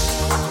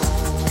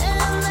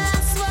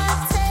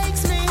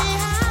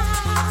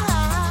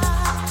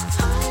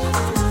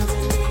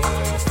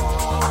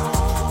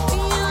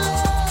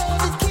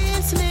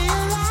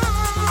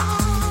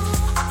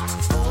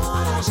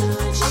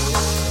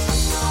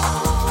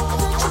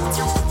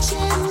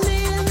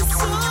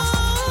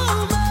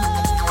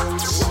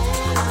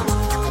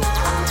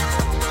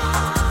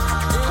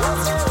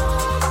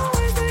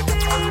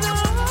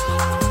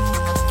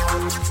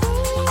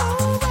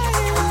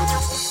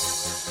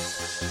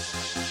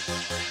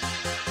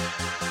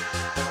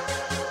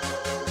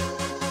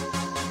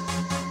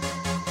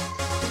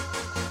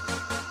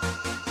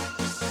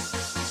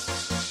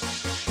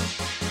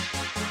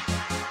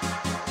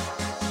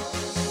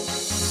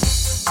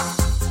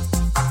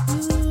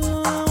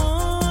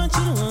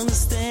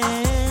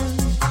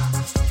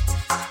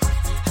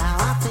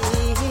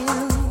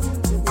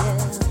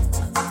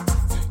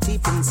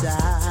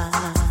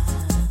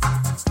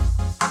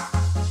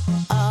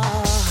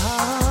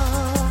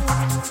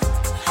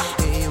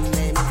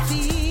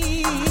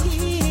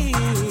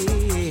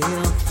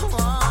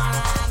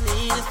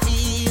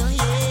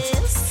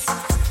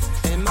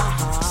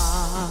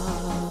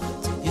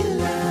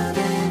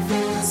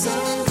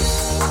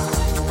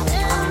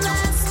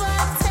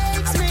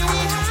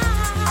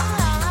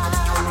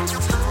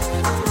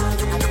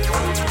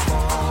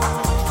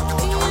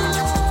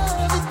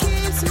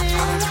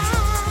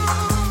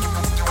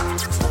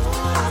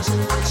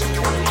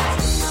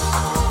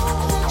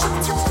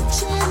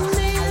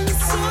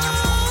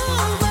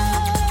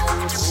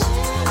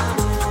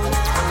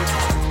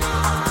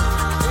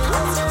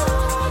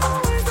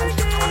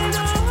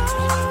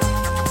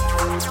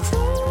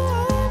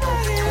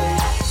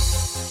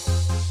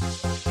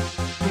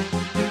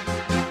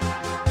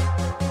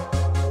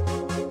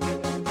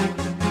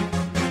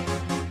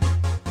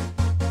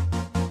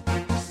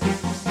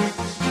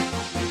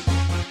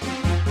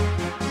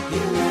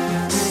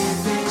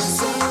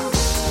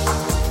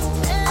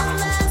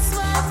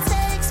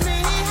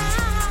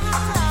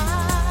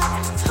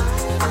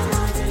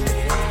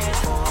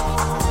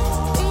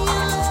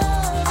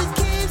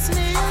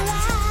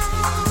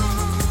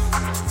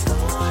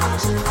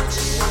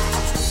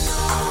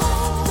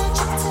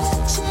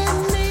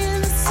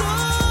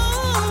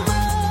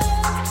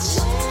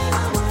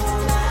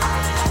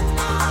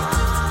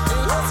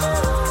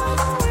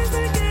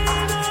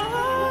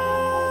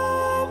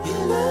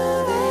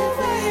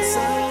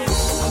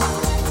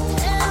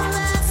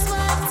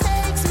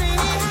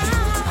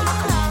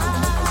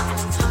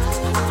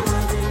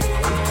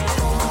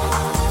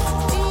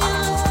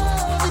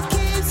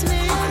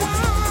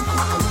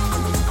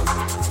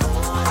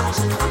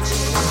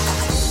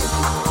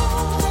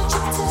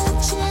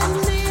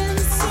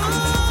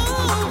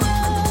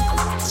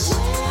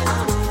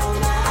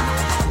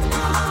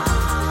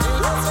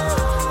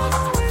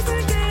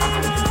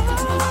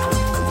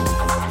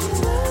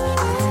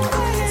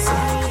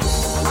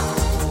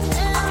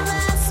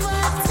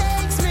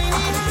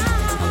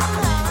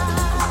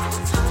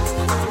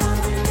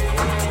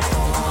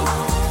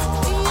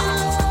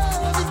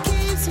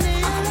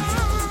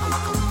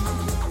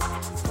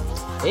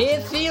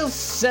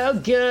 So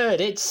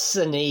good, it's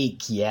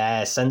Sonique,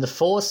 yes, and the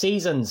Four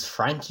Seasons,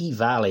 Frankie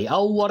Valli.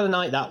 Oh, what a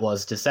night that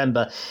was,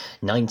 December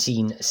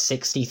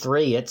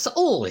 1963. It's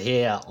all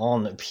here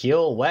on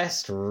Pure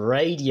West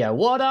Radio.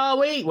 What are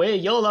we? We're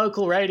your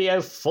local radio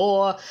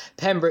for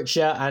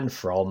Pembrokeshire and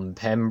from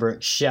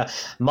Pembrokeshire.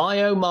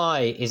 My oh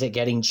my, is it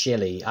getting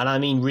chilly? And I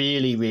mean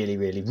really, really,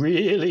 really,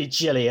 really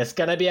chilly. It's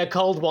going to be a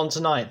cold one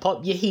tonight.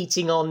 Pop your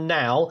heating on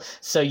now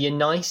so you're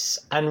nice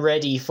and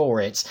ready for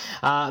it.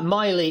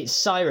 Miley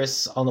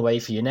Cyrus on the way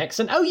for you next.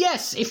 And oh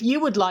yes, if you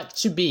would like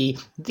to be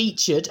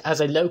featured as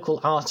a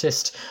local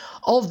artist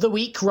of the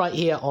week right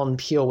here on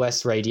Pure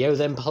West Radio,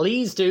 then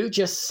please do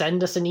just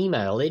send us an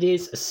email. It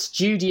is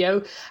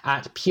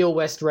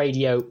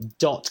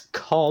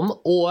studio@purewestradio.com,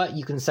 or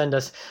you can send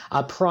us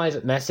a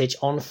private message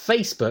on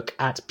Facebook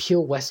at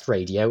Pure West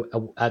Radio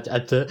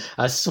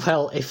as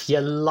well if you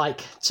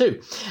like to.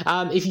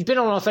 If you've been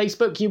on our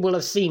Facebook, you will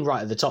have seen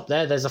right at the top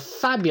there's a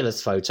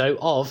fabulous photo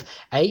of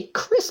a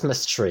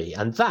Christmas tree,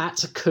 and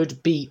that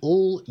could be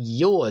all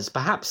yours.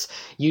 Perhaps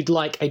you'd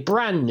like a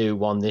brand new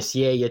one this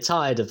year. You're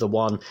tired of the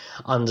one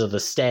under the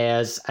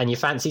stairs and you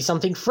fancy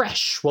something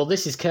fresh, well,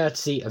 this is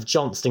courtesy of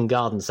Johnston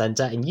Garden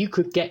Centre, and you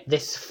could get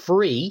this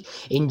free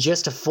in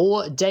just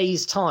 4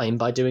 days' time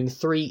by doing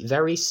 3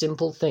 very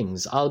simple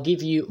things. I'll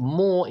give you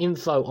more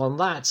info on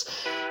that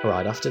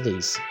right after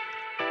these.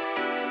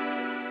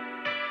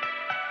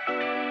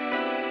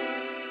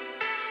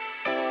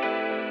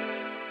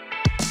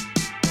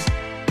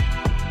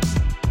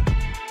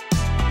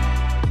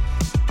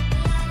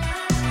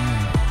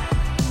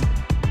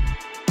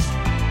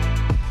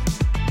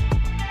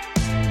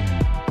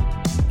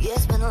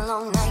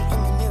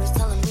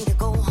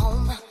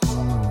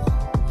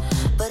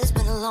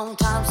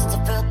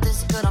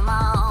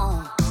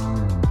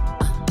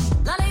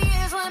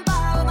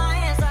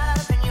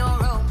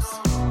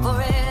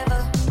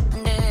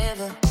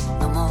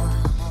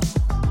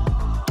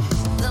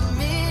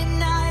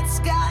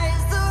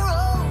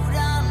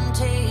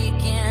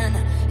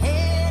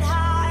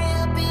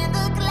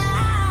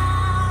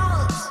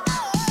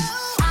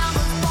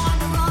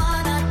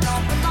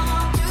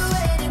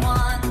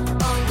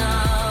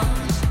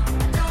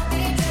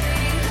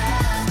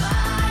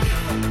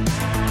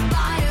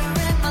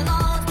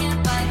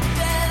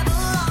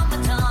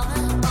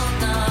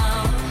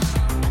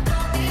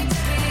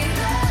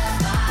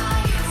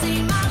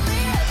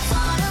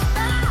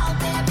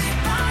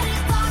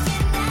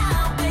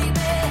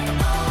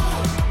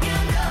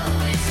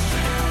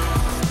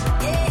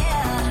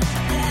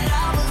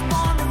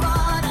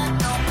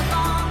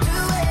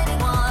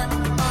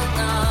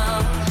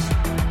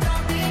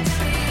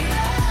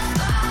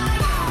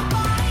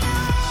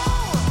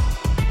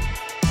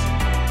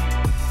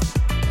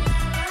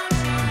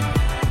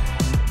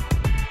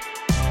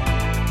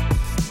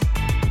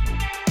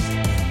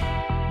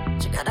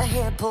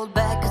 Pulled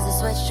back cause the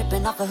sweat's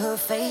dripping off of her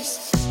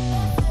face.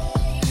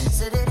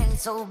 Said it ain't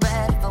so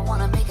bad if I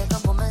wanna make a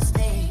couple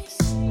mistakes.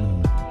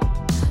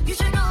 You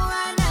should know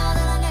right now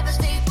that I never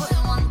stay put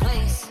in one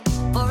place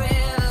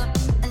forever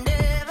and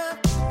ever,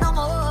 no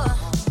more.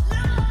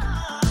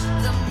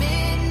 The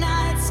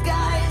midnight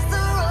sky is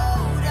the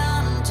road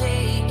I'm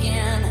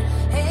taking,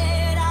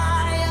 head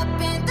high up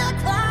in the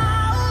clouds.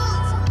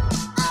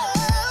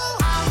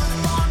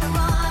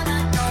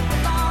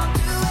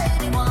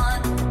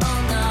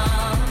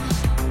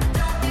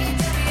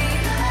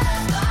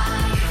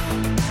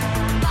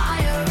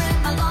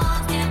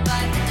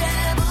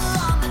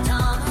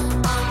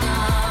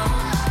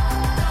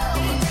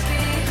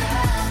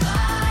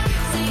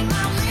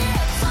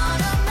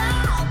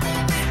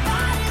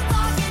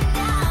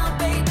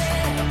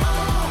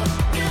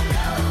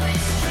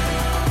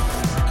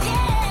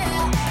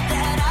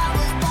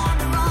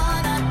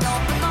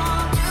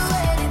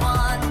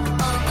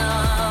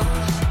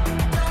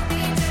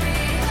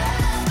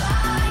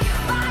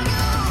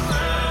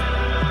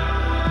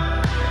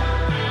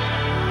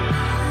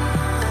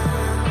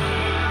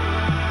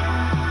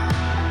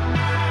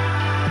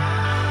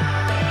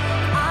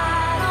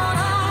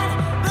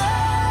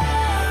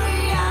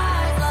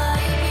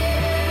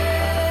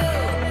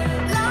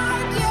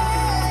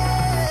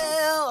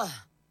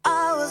 Oh,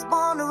 I was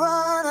born to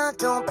run, I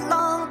don't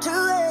belong to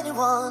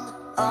anyone.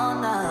 Oh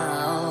no.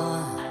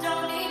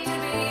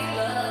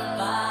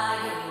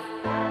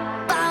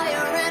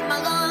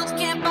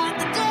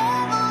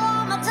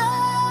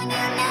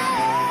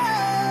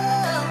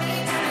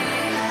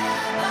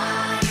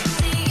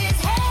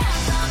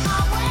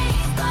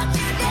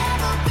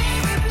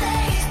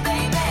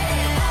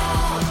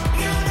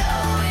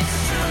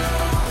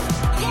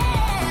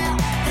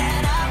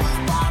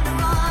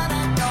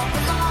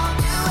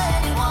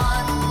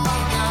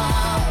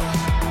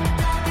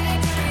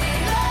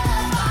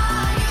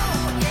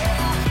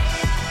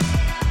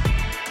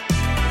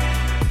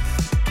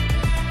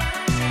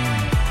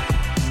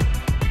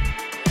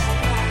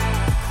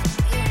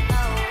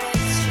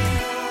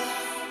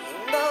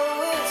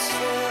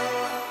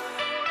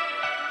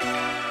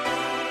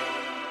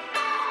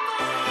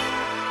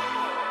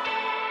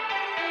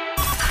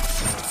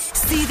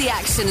 See the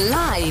action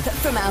live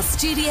from our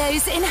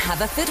studios in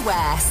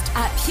Haverfordwest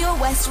at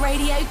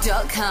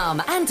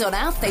purewestradio.com and on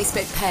our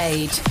Facebook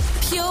page,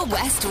 Pure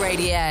West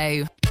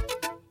Radio.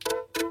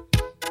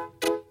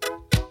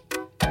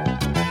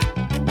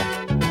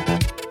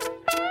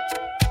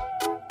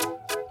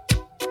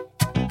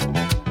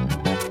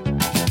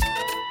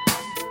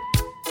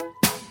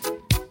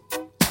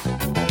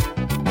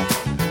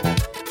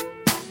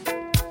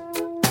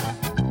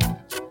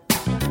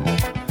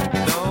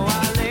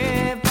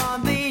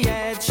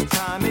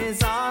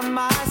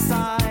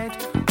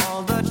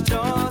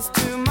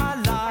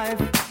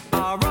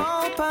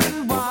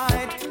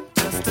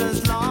 Just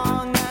as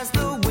long as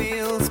the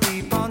wheel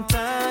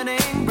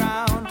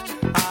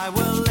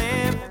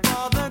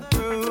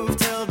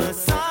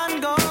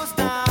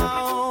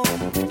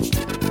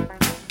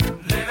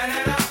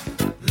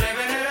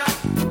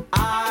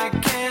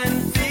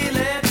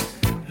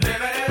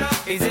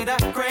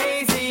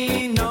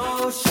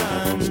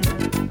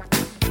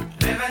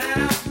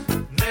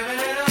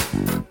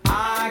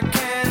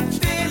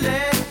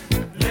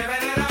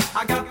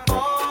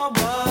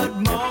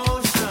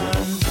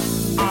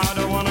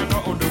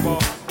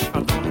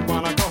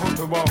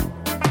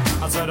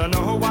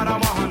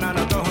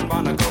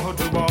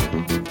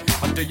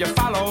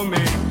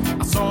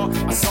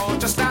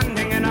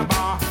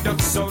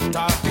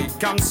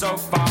come so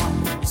far.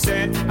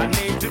 Said I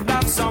need to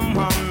love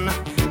someone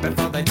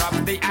before they drop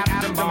the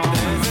atom bomb.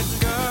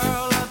 There's a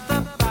girl at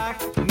the back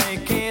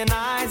making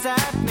eyes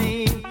at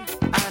me,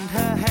 and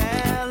her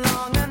hair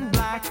long and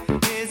black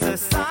is a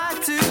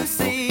sight to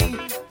see.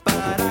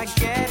 But I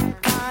get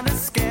kinda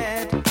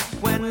scared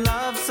when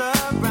love's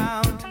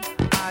around.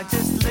 I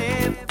just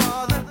live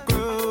for the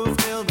groove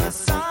till the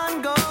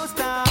sun goes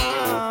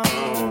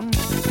down.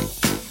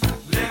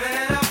 Living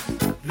it up,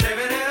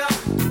 living it up.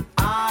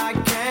 I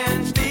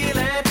can feel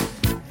it.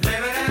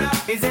 Living it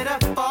up. Is it a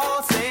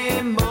false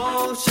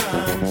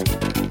emotion?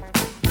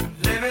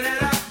 Living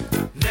it up,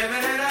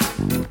 living it up.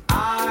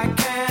 I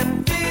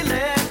can feel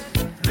it.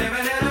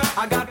 Living it up.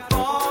 I got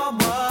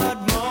forward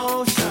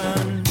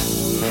motion.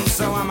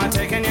 So am I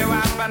taking you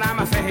out, but I'm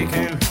a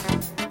faking.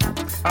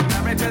 I'm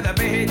married to the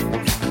beat,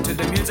 to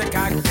the music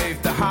I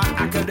gave, the heart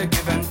I could have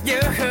given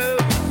you.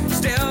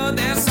 Still,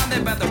 there's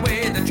something about the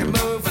way that you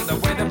move and the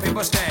way that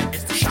people stare.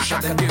 It's the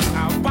shock of you.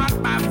 I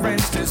want my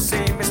friends to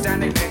see me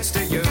standing next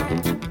to you.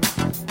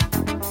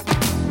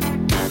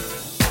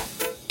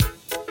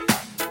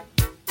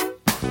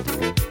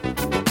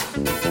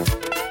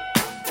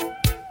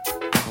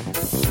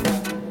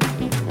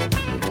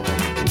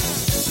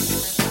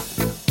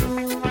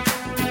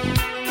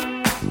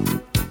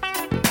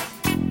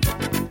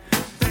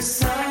 The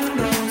sun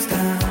goes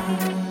down.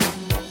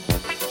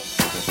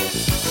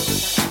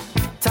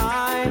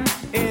 Time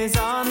is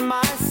on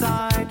my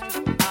side.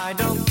 I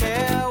don't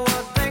care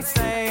what they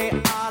say.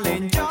 I'll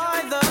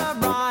enjoy the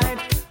ride.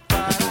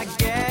 But I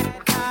get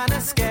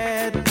kinda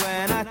scared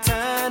when I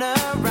turn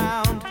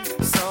around.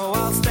 So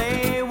I'll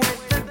stay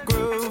with the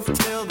groove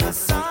till the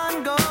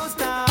sun goes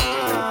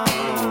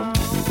down.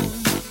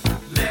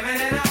 Living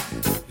it up,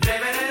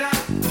 living it up.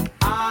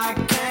 I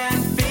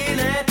can feel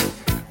it.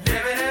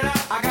 Living it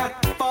up. I got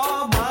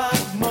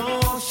forward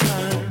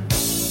motion.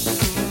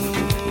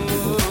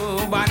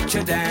 Ooh, watch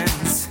her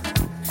dance.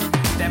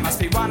 There must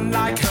be one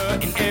like her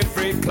in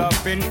every club,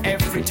 in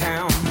every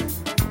town.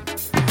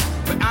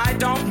 But I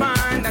don't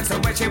mind, that's the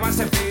way she wants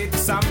to be.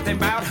 There's something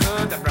about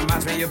her that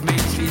reminds me of me.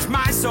 She's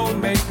my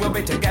soulmate, we'll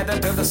be together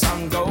till the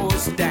sun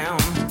goes down.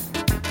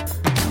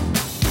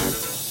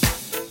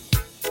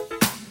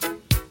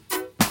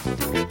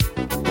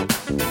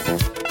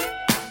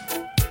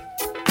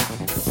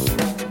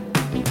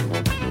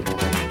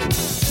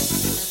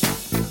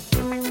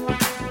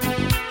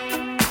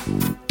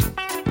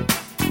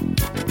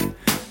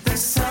 The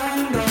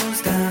sun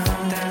goes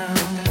down.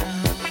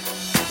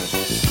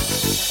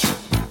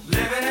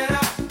 Living it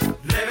up,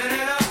 living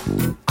it up.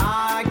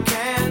 I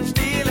can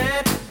feel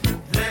it.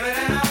 Living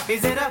it up.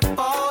 Is it a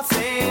false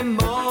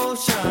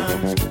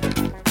emotion?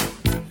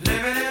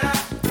 Living it up,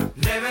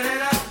 living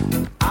it up.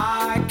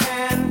 I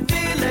can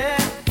feel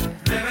it.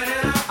 Living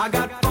it up. I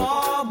got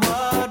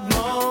forward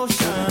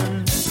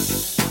motion.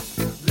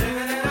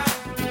 Living it up,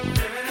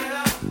 living it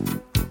up.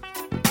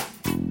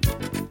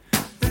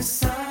 The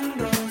sun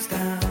goes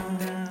down.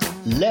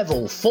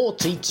 Level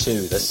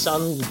 42, the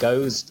sun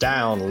goes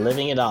down,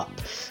 living it up.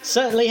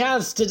 Certainly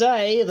has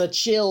today. The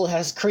chill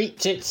has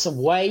creeped its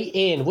way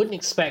in. Wouldn't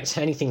expect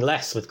anything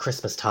less with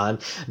Christmas time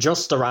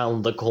just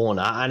around the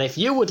corner. And if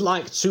you would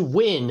like to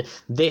win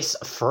this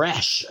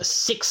fresh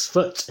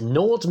 6-foot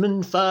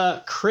Nordman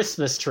fir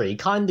Christmas tree,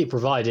 kindly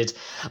provided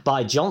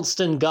by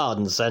Johnston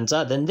Garden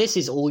Centre, then this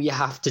is all you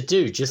have to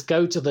do. Just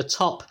go to the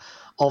top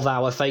of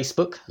our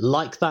Facebook,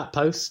 like that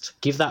post,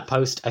 give that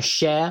post a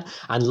share,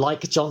 and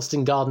like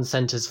Johnston Garden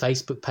Centre's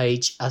Facebook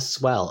page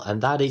as well. And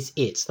that is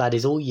it. That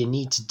is all you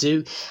need to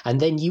do. And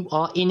then you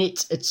are in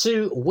it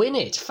to win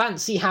it.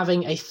 Fancy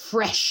having a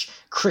fresh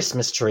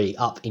Christmas tree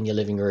up in your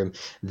living room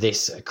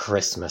this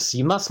Christmas.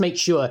 You must make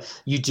sure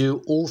you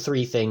do all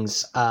three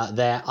things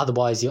there,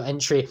 otherwise your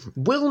entry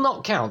will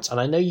not count, and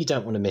I know you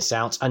don't want to miss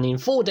out. And in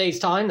 4 days'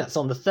 time, that's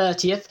on the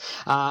 30th,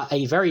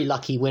 a very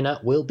lucky winner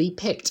will be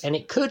picked, and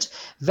it could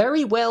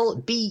very well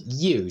be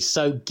you.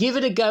 So give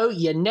it a go.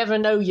 You never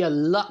know your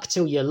luck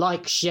till you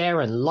like, share,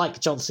 and like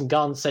Johnston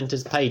Garden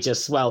Centre's page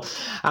as well,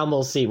 and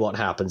we'll see what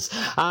happens.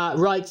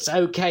 Right,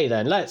 okay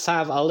then, let's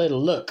have a little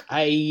look.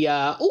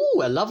 A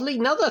lovely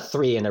another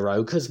 3 in a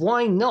row, because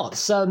why not?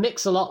 Sir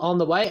Mix-a-Lot on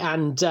the way,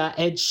 and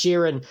Ed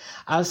Sheeran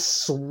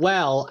as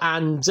well.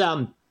 And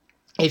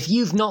if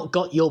you've not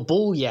got your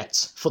ball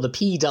yet for the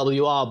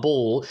PWR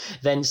ball,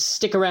 then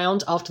stick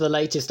around after the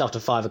latest, after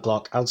 5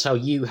 o'clock. I'll tell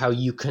you how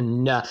you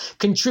can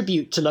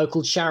contribute to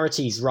local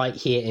charities right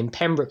here in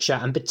Pembrokeshire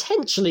and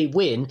potentially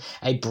win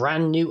a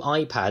brand new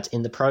iPad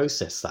in the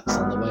process. That's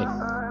on the way.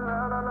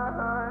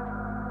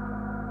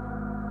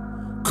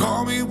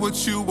 Call me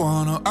what you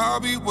wanna, I'll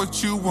be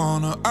what you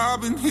wanna.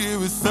 I've been here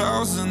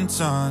 1,000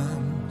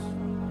 times.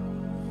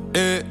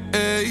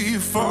 Hey,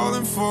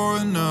 falling for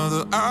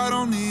another, I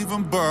don't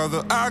even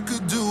bother. I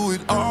could do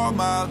it all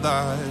my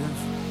life.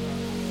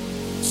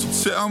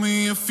 So tell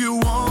me if you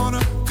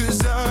wanna,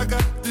 cause I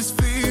got this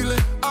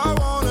feeling. I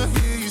wanna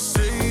hear you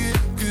say it,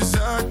 cause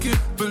I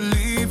can't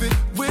believe it.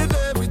 With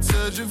every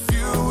touch of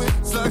you,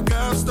 it's like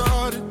I've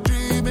started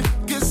dreaming.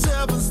 Guess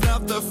heaven's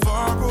not that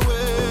far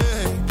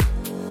away.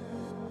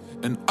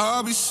 and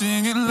I'll be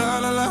singing la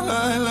la la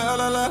la la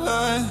la la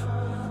la.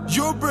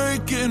 You're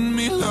breaking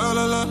me la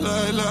la la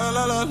la la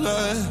la la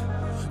la.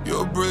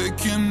 You're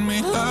breaking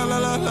me la la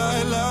la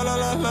la la la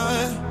la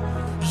la.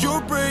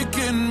 You're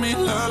breaking me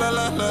la la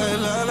la la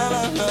la la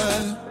la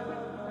la.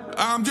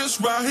 I'm just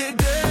right here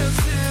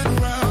dancing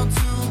around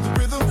to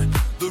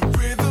the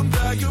rhythm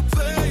that you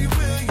play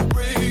when you're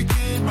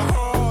breaking my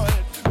heart.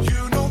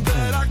 You know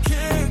that I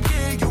can't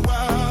get you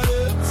out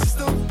of the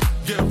system.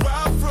 Yeah,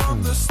 right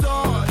from the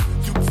start,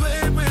 you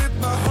play with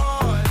my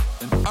heart,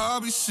 and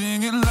I'll be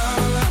singing la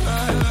la la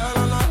la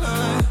la la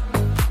la.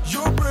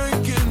 You're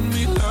breaking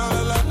me la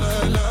la la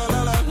la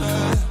la la la.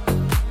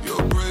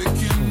 You're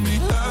breaking me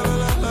la la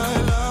la la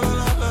la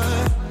la la.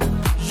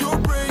 You're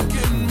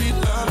breaking me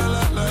la la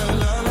la la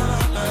la la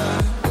la.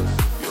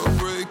 You're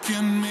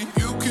breaking me.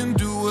 You can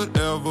do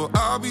whatever.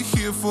 I'll be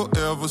here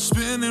forever,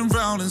 spinning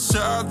round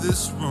inside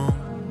this room.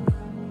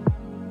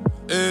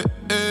 Hey,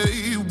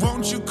 hey,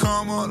 won't you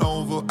come on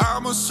over?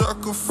 I'm a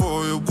sucker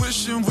for you,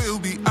 wishing we'll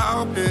be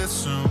out here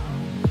soon.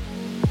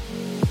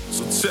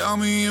 So tell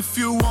me if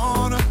you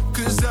wanna,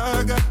 'cause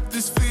I got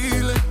this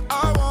feeling.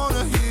 I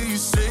wanna hear you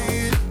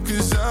say it,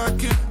 'cause I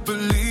can't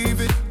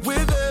believe it.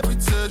 With every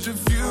touch of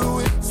you,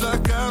 it's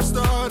like I've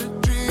started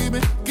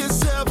dreaming.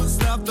 'Cause heaven's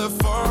not that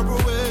far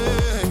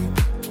away,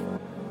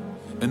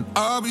 and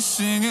I'll be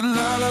singing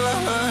la la la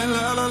la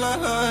la la la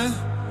la.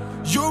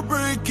 You're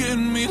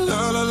breaking me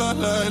la la la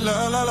la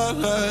la la la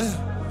la.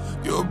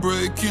 You're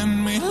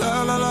breaking me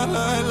la la la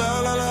la la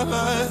la la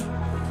la.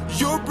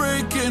 You're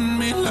breaking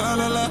me la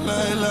la la la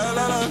la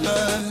la la la.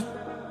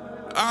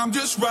 I'm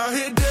just right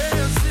here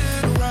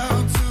dancing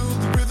around to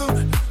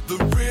the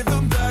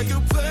rhythm that you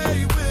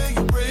play when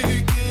you're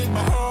breaking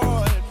my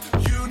heart.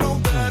 You know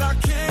that I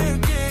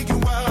can't get you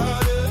out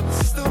of the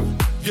system.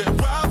 Yeah,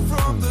 right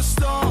from the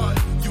start,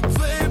 you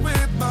play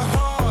with my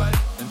heart,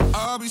 and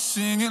I'll be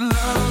singing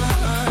la la la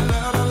la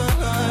la la la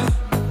la.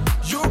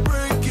 You're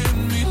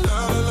breaking me la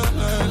la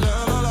la la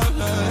la la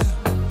la.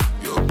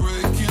 You're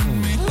breaking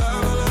me la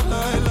la la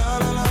la la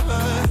la la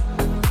la.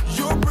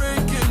 You're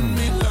breaking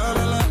me la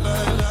la la la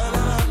la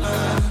la la la.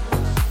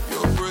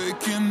 You're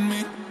breaking me.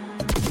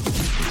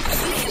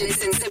 You can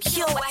listen to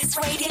Pure West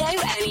Radio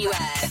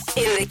anywhere.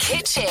 In the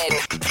kitchen,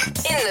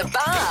 in the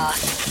bath,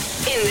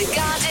 in the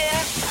garden,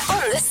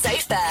 on the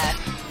sofa,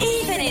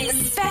 even in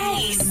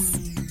space.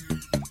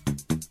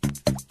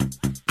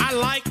 I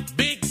like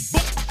big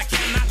book, I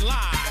cannot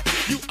lie.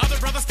 You other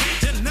brothers can't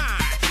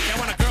deny that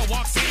when a girl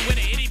walks in with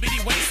an itty bitty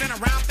waist and a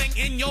round thing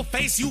in your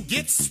face, you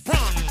get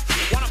sprung.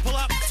 Wanna pull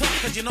up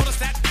tough, 'cause you notice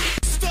that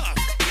stuff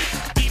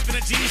deep in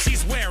the jeans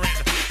she's wearing.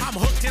 I'm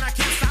hooked and I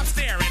can't stop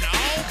staring.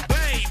 Oh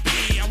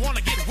baby, I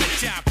wanna get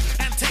with ya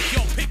and take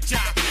your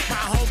picture.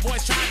 My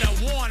homeboys tried to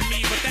warn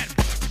me, but that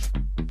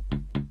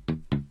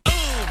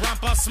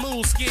rumpa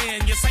smooth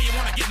skin. You say you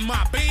wanna get in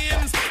my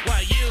bins?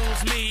 Well,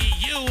 use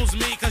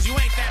me, 'cause you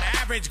ain't that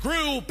average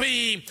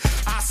groupie.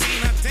 I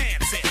seen her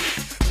dancing.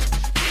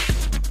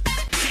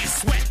 She's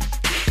sweat,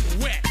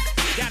 wet,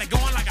 got it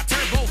going like a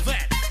turbo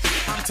vet.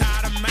 I'm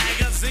tired of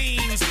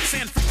magazines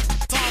saying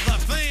all the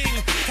thing.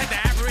 Take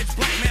the average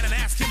black man and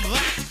ask him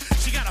that.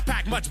 She gotta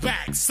pack much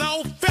back.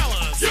 So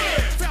fellas,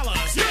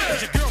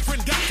 your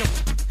girlfriend got to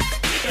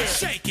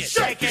shake it,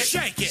 shake it,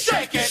 shake it,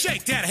 shake it,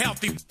 shake that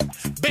healthy.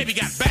 Baby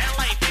got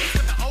ballet feet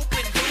with the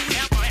open booty.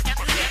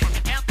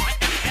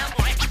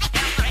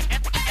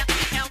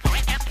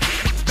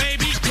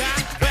 Baby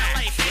got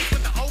ballet feet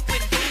with the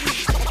open booty.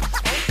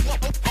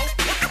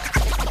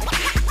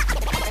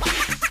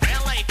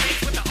 Ballet feet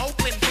with the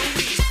open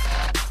booty.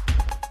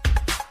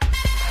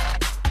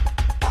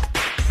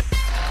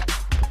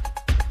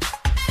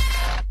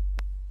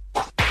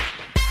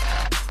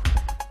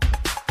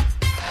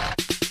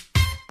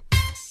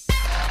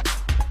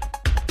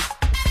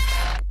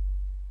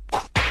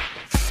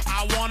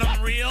 I want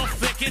them real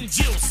thick and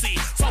juicy,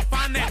 so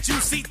find that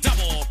juicy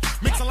double.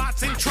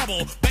 Mix-a-lot's in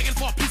trouble, begging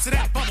for a piece of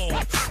that bubble.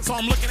 So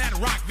I'm looking at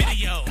rock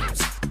videos.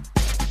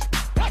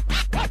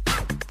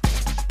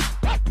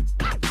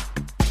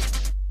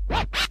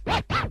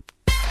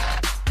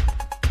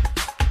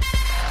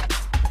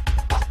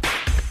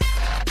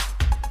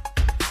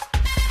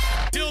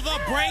 Till the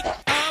break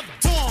of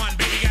dawn,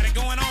 baby got it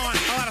going on.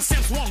 A lot of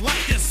simps won't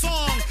like this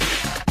song.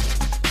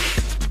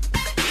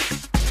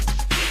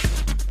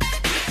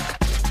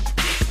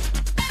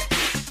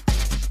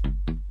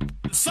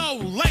 So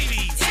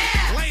ladies,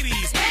 when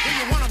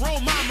you wanna roll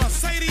my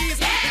Mercedes,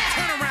 then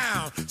turn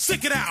around,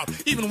 stick it out.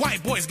 Even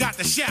white boys got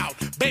to shout.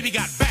 Baby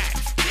got back.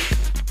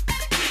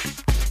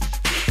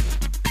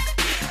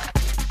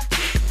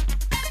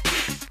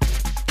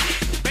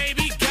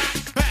 Baby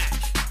got back.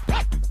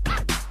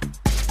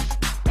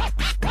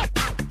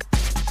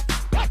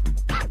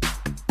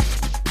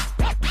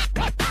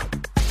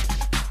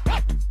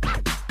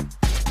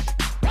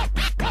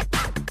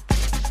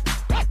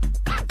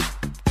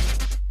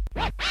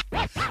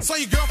 So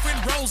your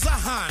girlfriend rolls a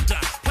Honda,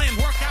 playing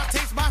workout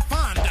tapes by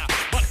Fonda.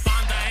 But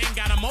Fonda ain't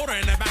got a motor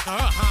in the back of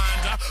her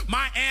Honda.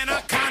 My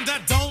Anaconda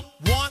don't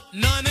want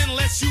none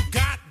unless you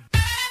got.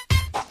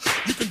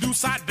 You can do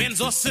side bends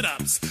or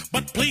sit-ups.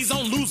 But please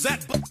don't lose that.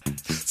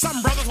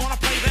 Some brothers wanna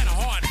play that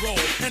hard role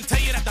and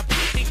tell you that the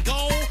beat can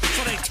go,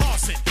 so they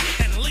toss it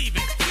and leave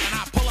it, and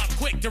I pull up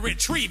quick to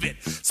retrieve it.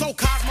 So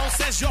Cosmo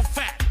says you're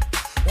fat.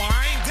 Well,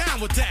 I ain't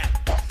down with that,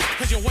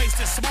 cause your waist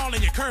is small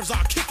and your curves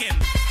are kicking.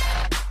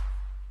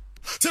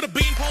 To the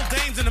beanpole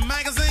dames in the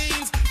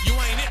magazines, you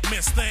ain't it,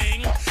 miss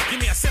thing. Give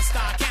me a sister,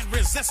 I can't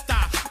resist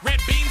her.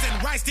 Red beans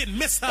and rice didn't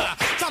miss her.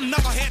 Some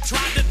knucklehead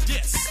tried to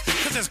diss,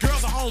 cause his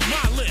girls are on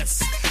my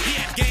list. He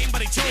had game,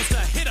 but he chose to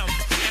hit him,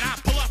 and I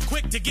pull up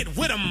quick to get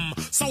with him.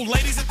 So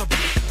ladies at the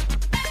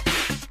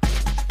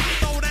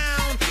throw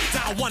down,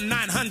 dial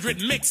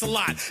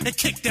 1-900-MIX-A-LOT and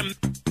kick them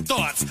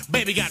thoughts.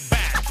 Baby got back.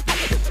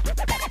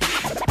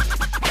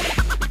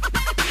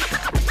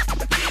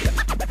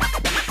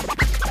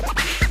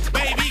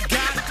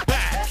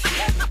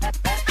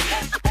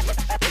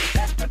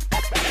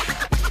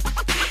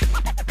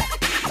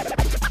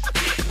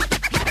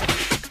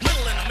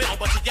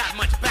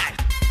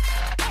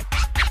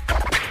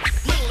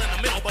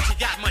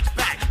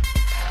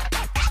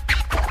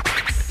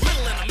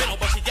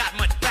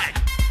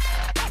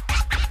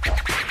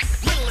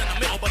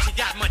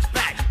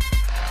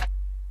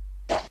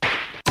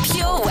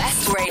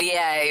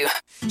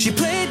 She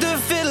played the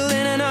fiddle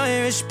in an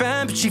Irish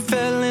band, but she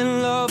fell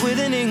in love with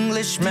an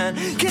Englishman.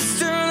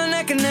 Kissed her on the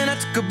neck and then I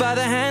took her by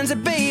the hands.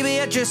 And baby,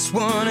 I just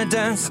wanna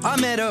dance. I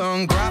met her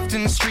on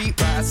Grafton Street,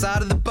 right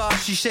outside of the bar.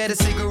 She shared a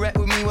cigarette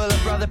with me while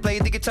her brother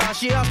played the guitar.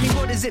 She asked me,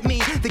 what does it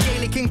mean? The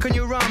Gaelic ink on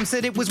your arm.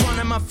 Said it was one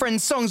of my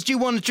friend's songs. Do you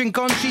want to drink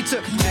on? She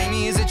took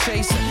Jamie as a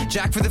chaser,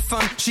 Jack for the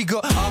fun. She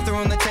got Arthur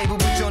on the table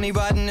with Johnny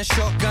riding a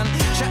shotgun.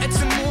 Chatted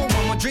some more,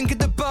 one more drink at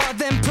the bar,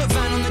 then put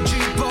Van on the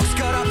jukebox,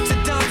 got up to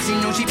dance. You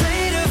know she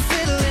played her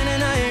fiddle in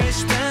an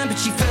Irish band, but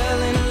she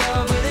fell in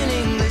love with an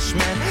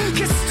Englishman.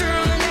 Kissed her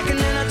on the neck and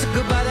then I took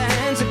her by the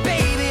hands. And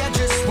baby, I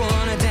just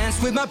wanna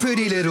dance with my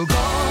pretty little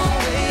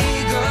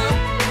Galway girl.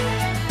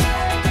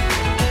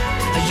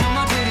 You're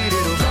my pretty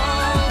little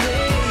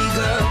Galway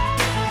girl.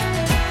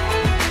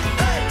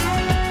 Hey.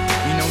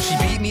 You know she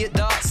beat me at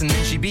darts and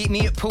then she beat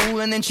me at pool,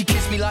 and then she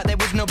kissed me like there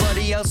was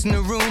nobody else in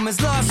the room. As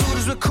last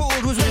orders were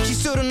called was when she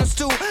stood on the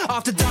stool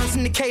after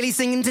dancing to Kaylee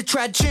singing to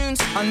trad tunes.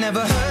 I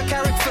never heard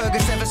Carrick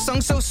Fergus ever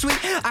sung so sweet.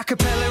 A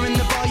cappella in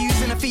the bar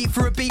using her feet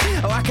for a beat.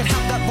 Oh, I could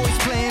have that voice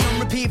playing on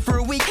repeat for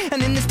a week.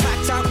 And in this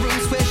packed out room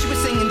swear she was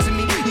singing to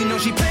me. You know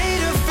she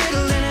played her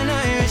fiddle in an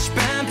Irish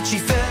band, but she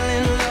fell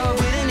in love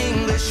with an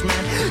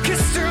Englishman.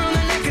 Kissed her on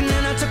the neck and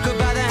then I took her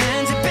by the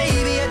hands. And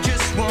baby, I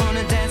just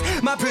wanna dance,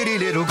 my pretty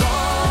little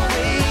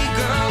Galway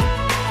girl.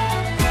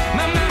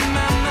 My Galway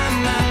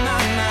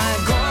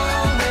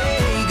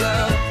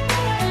girl.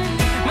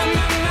 My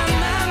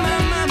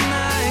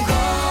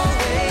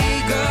Galway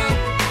girl.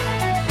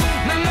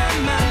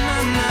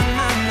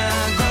 My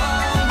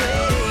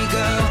Galway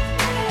girl.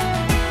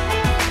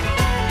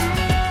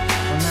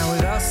 Well, now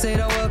we'd all said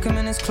our welcome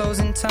and it's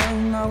closing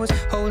time. I was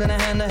holding a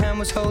hand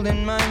was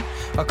holding mine.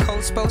 Our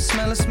coats both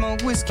smell of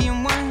smoke, whiskey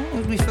and wine,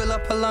 as we fill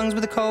up her lungs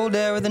with the cold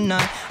air of the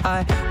night.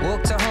 I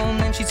walked her home,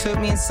 then she took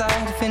me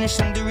inside to finish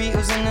some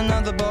Doritos and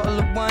another bottle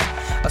of wine.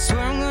 I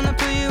swear I'm gonna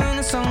put you in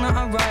a song that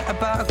I write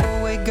about a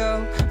Galway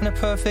girl and a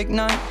perfect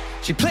night.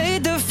 She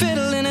played the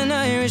fiddle in an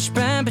Irish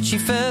band, but she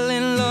fell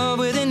in love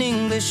with an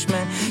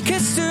Englishman.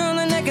 Kissed her on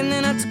the neck and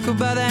then I took her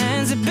by the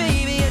hands. And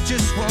baby, I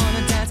just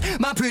wanna dance,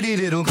 my pretty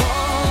little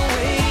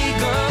Galway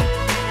girl.